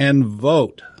 and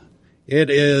vote.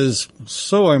 It is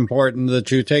so important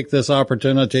that you take this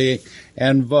opportunity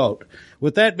and vote.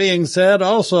 With that being said,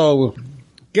 also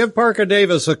give Parker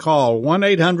Davis a call,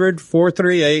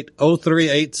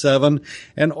 1-800-438-0387,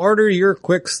 and order your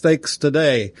Quick Stakes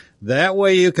today. That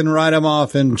way you can write them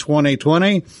off in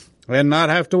 2020 and not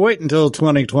have to wait until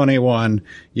 2021.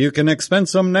 You can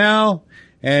expense them now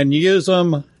and use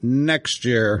them next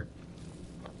year.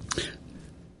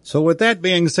 So with that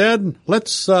being said,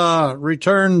 let's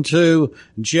return to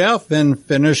Jeff and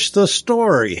finish the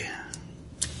story.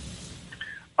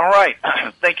 All right.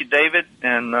 Thank you, David,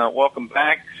 and welcome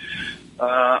back.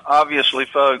 Obviously,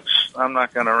 folks, I'm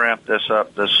not going to wrap this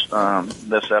up this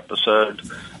episode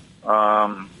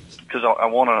because I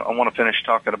want to finish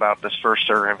talking about this first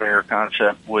surveyor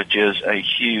concept, which is a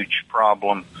huge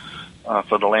problem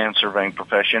for the land surveying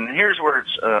profession. And here's where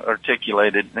it's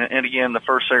articulated. And again, the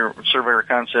first surveyor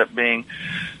concept being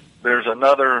there's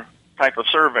another type of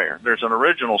surveyor. There's an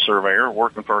original surveyor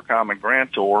working for a common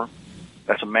grantor.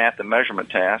 That's a math and measurement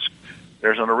task.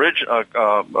 There's an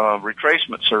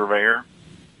retracement surveyor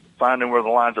finding where the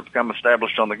lines have become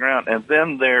established on the ground, and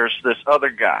then there's this other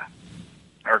guy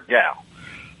or gal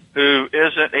who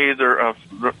isn't either an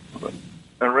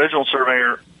original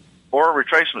surveyor or a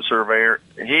retracement surveyor.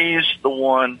 He's the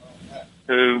one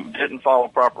who didn't follow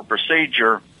proper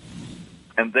procedure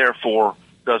and therefore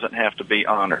doesn't have to be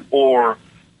honored, or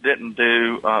didn't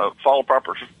follow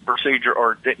proper procedure,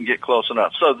 or didn't get close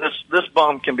enough. So this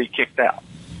bum can be kicked out.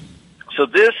 So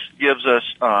this gives us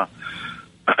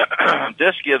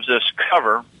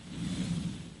cover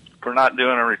for not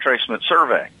doing a retracement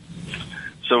survey.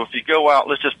 So if you go out,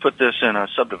 let's just put this in a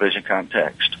subdivision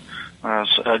context.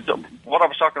 What I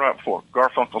was talking about before,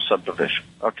 Garfunkel subdivision.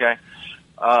 Okay,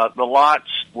 the lots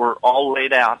were all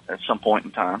laid out at some point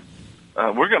in time.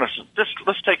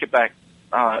 Let's take it back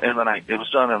it was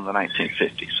done in the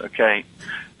 1950s. Okay,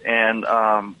 and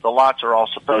the lots are all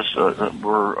supposed to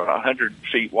were 100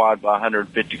 feet wide by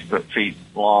 150 feet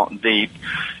long deep,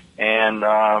 and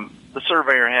the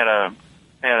surveyor had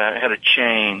a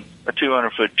chain, a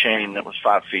 200-foot chain that was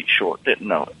 5 feet short. Didn't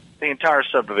know it. The entire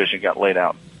subdivision got laid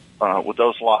out with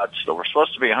those lots that were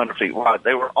supposed to be 100 feet wide.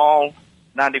 They were all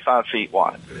 95 feet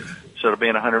wide. So,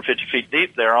 being 150 feet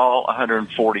deep, they're all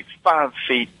 145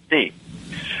 feet deep.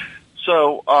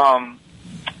 So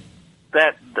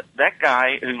that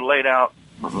guy who laid out,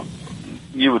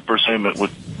 you would presume it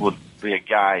would be a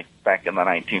guy back in the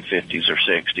 1950s or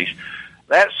 60s.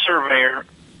 That surveyor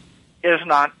is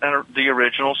not the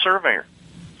original surveyor,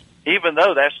 even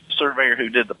though that's the surveyor who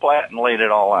did the plat and laid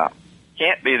it all out.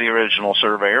 Can't be the original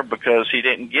surveyor because he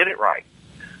didn't get it right.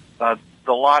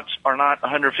 The lots are not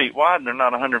 100 feet wide and they're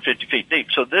not 150 feet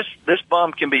deep. So this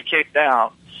bum can be kicked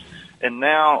out, and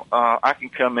now I can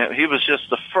come in. He was just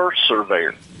the first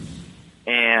surveyor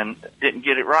and didn't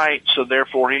get it right, so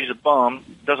therefore he's a bum.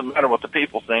 Doesn't matter what the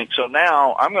people think. So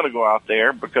now I'm going to go out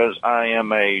there because I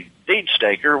am a deed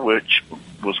staker, which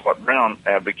was what Brown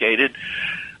advocated,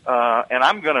 and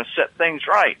I'm going to set things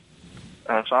right.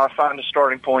 So I find a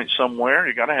starting point somewhere.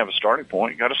 You got to have a starting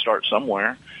point. You got to start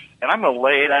somewhere. And I'm going to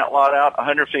lay that lot out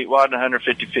 100 feet wide and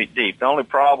 150 feet deep. The only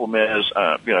problem is,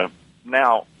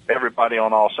 now everybody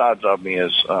on all sides of me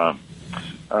is,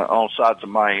 all sides of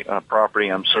my property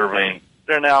I'm surveying.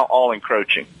 They're now all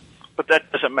encroaching. But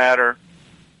that doesn't matter.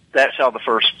 That's how the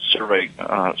first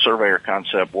surveyor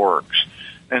concept works.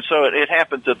 And so it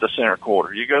happens at the center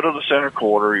quarter. You go to the center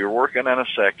quarter, you're working in a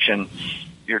section,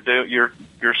 you're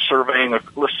surveying,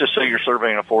 let's just say you're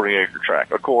surveying a 40-acre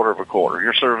tract, a quarter of a quarter.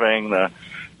 You're surveying the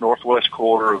northwest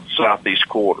quarter of the southeast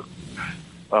quarter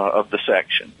of the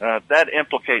section. That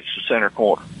implicates the center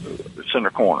corner.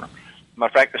 Matter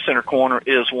of fact, the center corner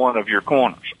is one of your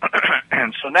corners.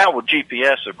 And so now with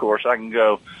GPS, of course, I can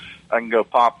go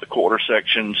pop the quarter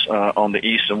sections on the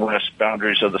east and west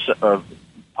boundaries of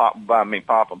pop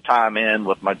them, tie them in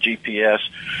with my GPS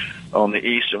on the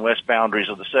east and west boundaries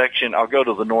of the section. I'll go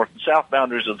to the north and south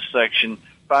boundaries of the section,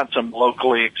 find some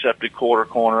locally accepted quarter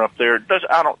corner up there.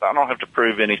 I don't have to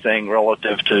prove anything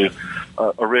relative to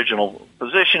original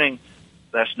positioning.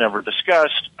 That's never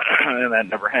discussed, and that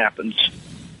never happens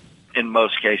in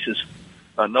most cases.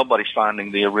 Nobody's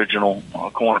finding the original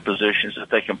corner positions that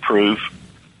they can prove.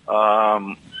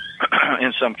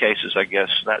 In some cases, I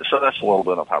guess. So that's a little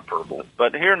bit of hyperbole.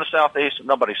 But here in the southeast,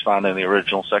 nobody's finding the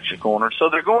original section corner. So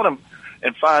they're going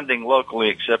and finding locally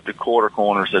accepted quarter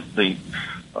corners at the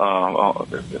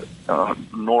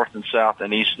north and south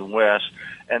and east and west.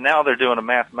 And now they're doing a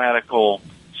mathematical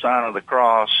sign of the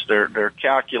cross. They're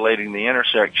calculating the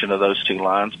intersection of those two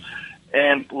lines.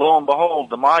 And lo and behold,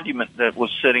 the monument that's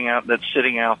sitting out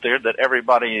there that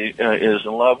everybody is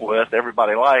in love with,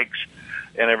 everybody likes,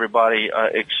 and everybody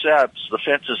accepts, the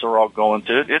fences are all going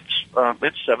to it.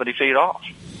 It's 70 feet off.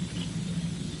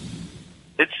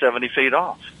 It's 70 feet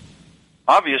off.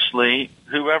 Obviously,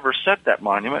 whoever set that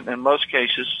monument, in most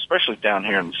cases, especially down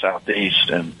here in the southeast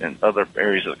and other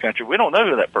areas of the country, we don't know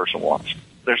who that person was.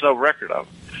 There's no record of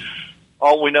it.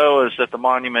 All we know is that the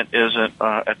monument isn't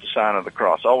at the sign of the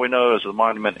cross. All we know is the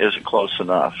monument isn't close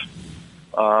enough.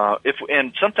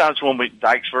 And sometimes when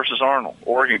Dykes versus Arnold,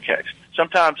 Oregon case,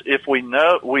 sometimes if we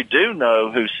do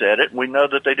know who said it, we know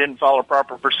that they didn't follow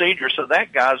proper procedure, so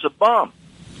that guy's a bum.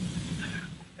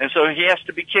 And so he has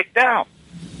to be kicked out.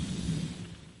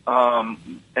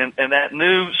 And that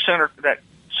new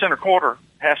center quarter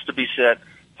has to be set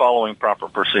following proper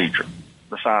procedure,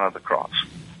 the sign of the cross.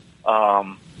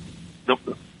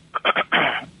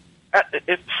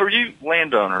 For you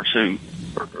landowners who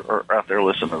are out there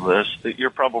listening to this, you're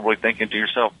probably thinking to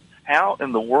yourself, how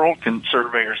in the world can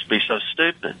surveyors be so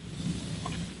stupid?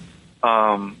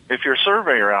 if you're a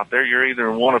surveyor out there, you're either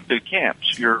in one of two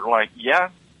camps. You're like, yeah,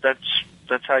 that's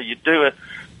how you do it,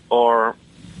 or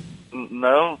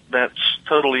no, that's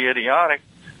totally idiotic,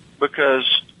 because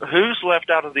who's left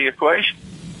out of the equation?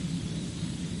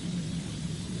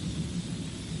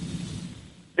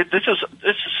 This is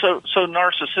so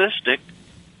narcissistic.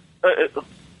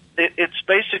 It's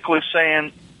basically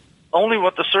saying only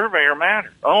what the surveyor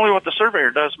matters. Only what the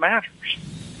surveyor does matters.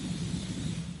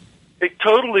 It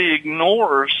totally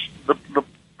ignores the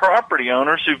property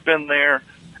owners who've been there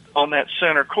on that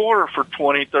center quarter for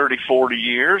 20, 30, 40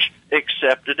 years,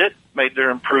 accepted it, made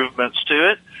their improvements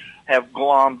to it, have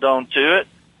glommed onto it,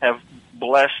 have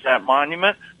blessed that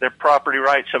monument. Their property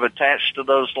rights have attached to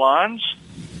those lines.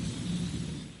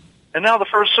 And now the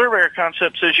first surveyor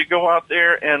concept says you go out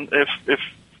there, and if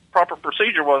proper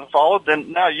procedure wasn't followed,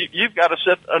 then now you've got to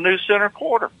set a new center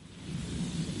quarter.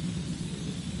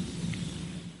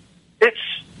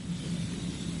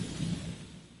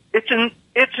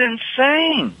 It's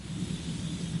insane.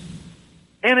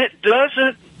 And it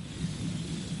doesn't,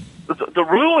 the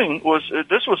ruling was,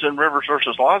 this was in Rivers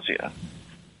versus Lazia.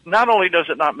 Not only does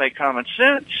it not make common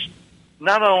sense,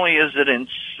 not only is it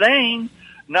insane,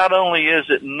 not only is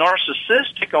it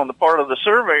narcissistic on the part of the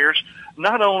surveyors,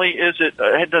 not only is it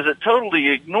does it totally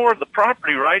ignore the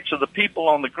property rights of the people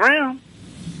on the ground,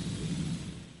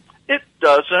 it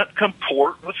doesn't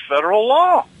comport with federal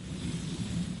law.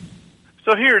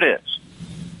 So here it is.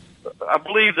 I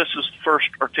believe this is the first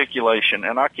articulation,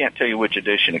 and I can't tell you which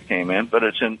edition it came in, but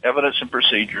it's in Evidence and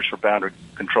Procedures for Boundary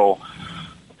Control,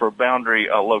 for Boundary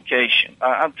Location.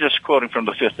 I'm just quoting from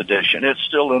the 5th edition. It's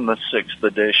still in the 6th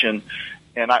edition,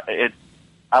 and I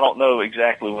don't know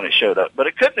exactly when it showed up, but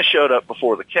it couldn't have showed up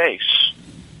before the case,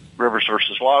 Rivers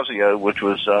versus Lazio, which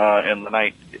was in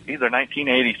either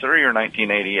 1983 or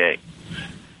 1988.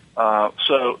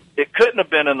 So it couldn't have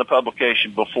been in the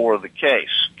publication before the case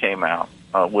came out,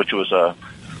 which was a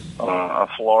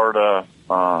Florida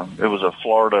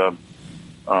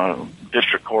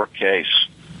district court case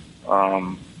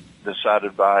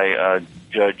decided by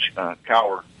Judge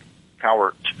Cowart.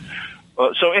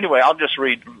 So anyway, I'm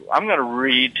going to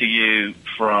read to you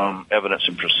from Evidence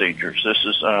and Procedures. This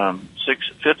is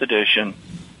 5th edition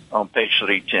on page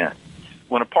 310.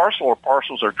 When a parcel or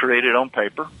parcels are created on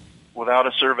paper without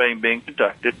a survey being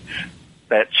conducted,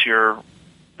 that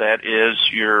is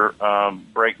your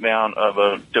breakdown of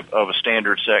a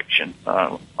standard section.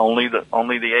 Only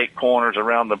the 8 corners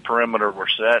around the perimeter were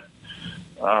set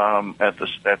at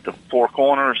the 4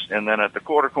 corners, and then at the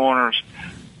quarter corners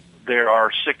there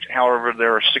are 6. However,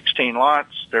 there are 16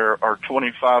 lots. There are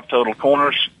 25 total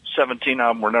corners. 17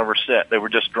 of them were never set. They were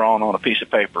just drawn on a piece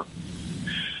of paper.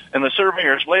 And the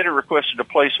surveyors later requested to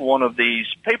place one of these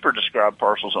paper-described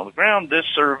parcels on the ground. This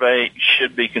survey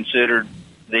should be considered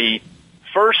the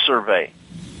first survey,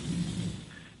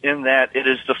 in that it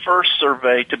is the first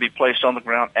survey to be placed on the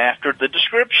ground after the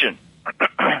description.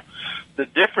 The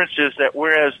difference is that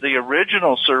whereas the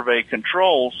original survey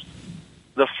controls,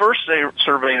 the first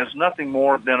survey is nothing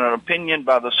more than an opinion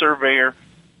by the surveyor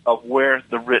of where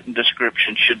the written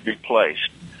description should be placed.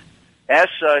 As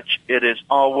such, it is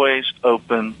always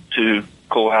open to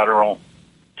collateral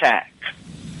attack.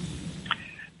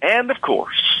 And of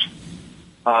course,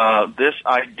 this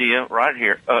idea right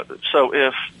here. So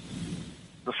if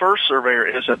the first surveyor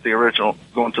isn't the original,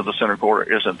 going to the center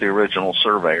quarter isn't the original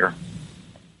surveyor,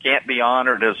 can't be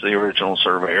honored as the original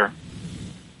surveyor,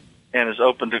 and is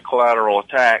open to collateral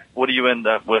attack, what do you end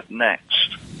up with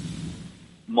next?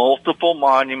 Multiple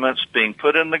monuments being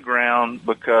put in the ground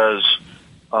because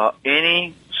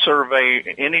any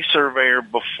surveyor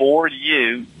before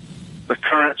you, the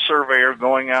current surveyor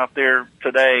going out there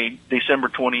today, December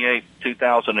 28,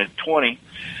 2020,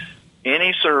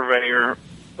 any surveyor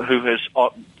who has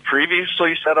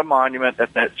previously set a monument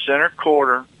at that center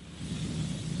quarter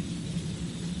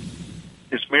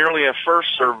is merely a first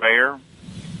surveyor.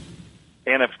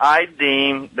 And if I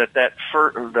deem that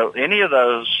any of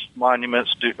those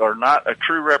monuments are not a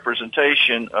true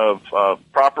representation of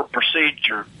proper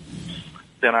procedure,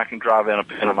 then I can drive in a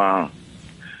pin of my own.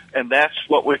 And that's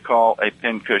what we call a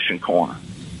pincushion corner.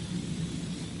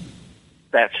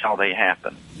 That's how they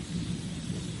happen.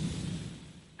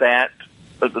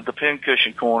 The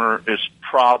pincushion corner is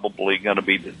probably going to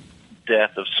be the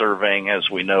death of surveying as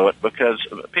we know it, because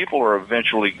people are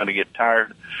eventually going to get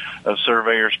tired of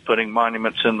surveyors putting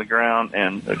monuments in the ground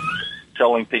and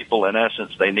telling people, in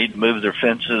essence, they need to move their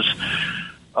fences.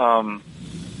 And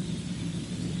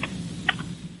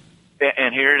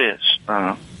here it is.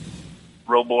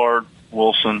 Robillard,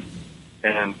 Wilson,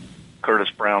 and Curtis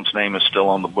Brown's name is still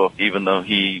on the book, even though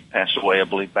he passed away, I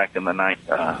believe, back in the late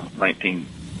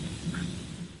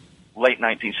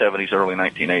 1970s, early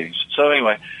 1980s. So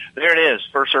anyway, there it is,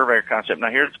 first surveyor concept. Now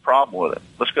here's the problem with it.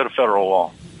 Let's go to federal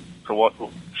law.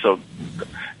 So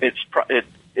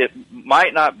it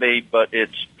might not be, but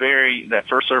that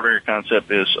first surveyor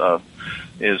concept is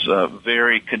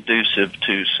very conducive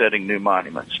to setting new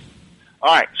monuments.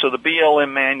 All right, so the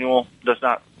BLM manual does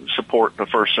not support the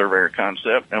first surveyor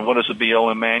concept. And what is the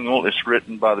BLM manual? It's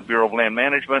written by the Bureau of Land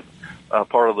Management,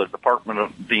 part of the Department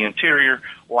of the Interior.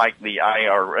 Like the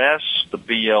IRS, the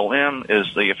BLM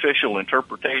is the official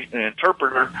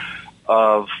interpreter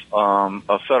of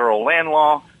federal land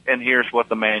law. And here's what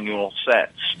the manual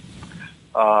sets.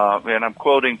 And I'm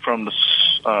quoting from the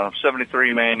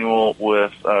 73 manual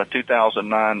with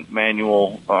 2009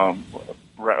 manual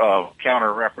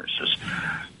counter references.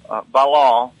 By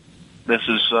law, this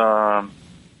is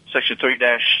Section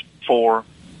 3-4,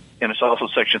 and it's also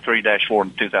Section 3-4 in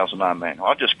the 2009 manual.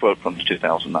 I'll just quote from the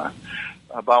 2009.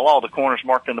 By law, the corners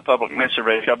marked in the public land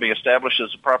survey shall be established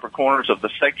as the proper corners of the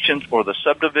sections or the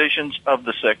subdivisions of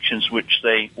the sections which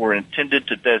they were intended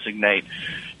to designate.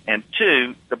 And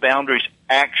 2, the boundaries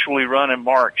actually run and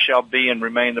marked shall be and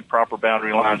remain the proper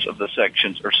boundary lines of the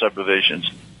sections or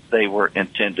subdivisions they were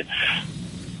intended.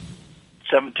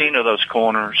 17 of those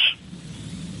corners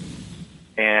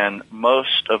and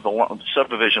most of the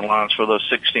subdivision lines for those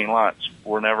 16 lots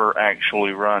were never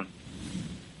actually run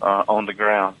on the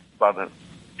ground by the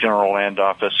General Land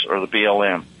Office or the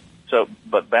BLM. So,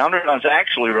 but boundary lines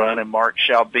actually run and marked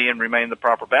shall be and remain the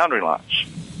proper boundary lines.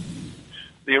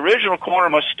 The original corner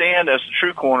must stand as the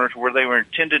true corners where they were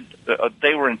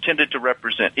intended to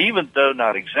represent, even though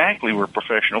not exactly where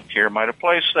professional care might have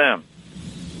placed them.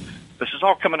 This is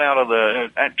all coming out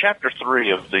of Chapter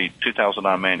 3 of the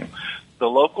 2009 manual. The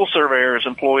local surveyor is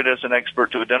employed as an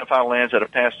expert to identify lands that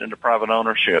have passed into private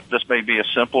ownership. This may be a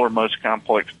simple or most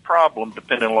complex problem,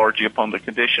 depending largely upon the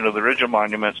condition of the original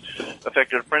monuments,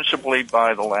 affected principally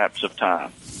by the lapse of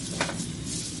time.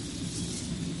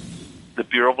 The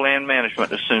Bureau of Land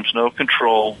Management assumes no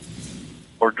control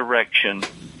or direction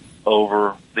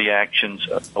over the actions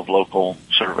of local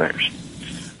surveyors.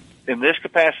 In this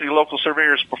capacity, local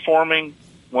surveyors performing,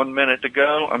 1 minute to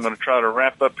go. I'm going to try to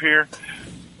wrap up here.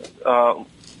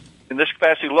 In this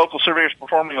capacity, local surveyors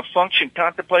performing a function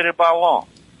contemplated by law,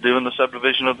 doing the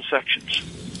subdivision of the sections.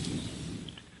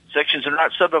 Sections are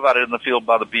not subdivided in the field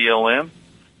by the BLM.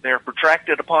 They are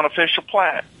protracted upon official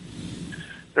plat.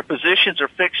 Their positions are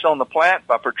fixed on the plat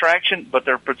by protraction, but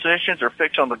their positions are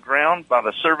fixed on the ground by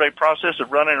the survey process of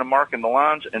running and marking the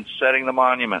lines and setting the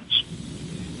monuments.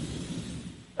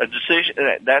 A decision,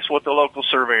 that's what the local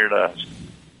surveyor does.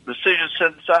 Decisions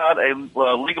set aside a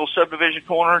legal subdivision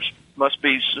corners must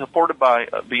be supported by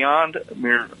beyond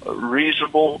mere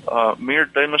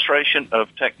demonstration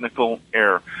of technical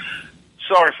error.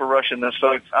 Sorry for rushing this,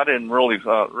 folks. I didn't really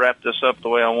wrap this up the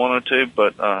way I wanted to,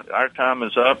 but our time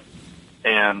is up,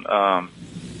 and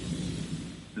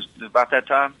it's about that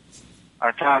time.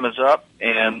 Our time is up,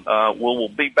 and we'll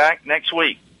be back next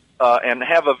week. And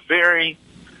have a very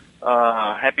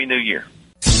Happy New Year.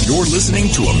 You're listening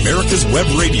to America's Web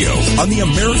Radio on the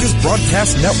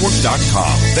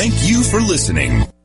AmericasBroadcastNetwork.com. Thank you for listening.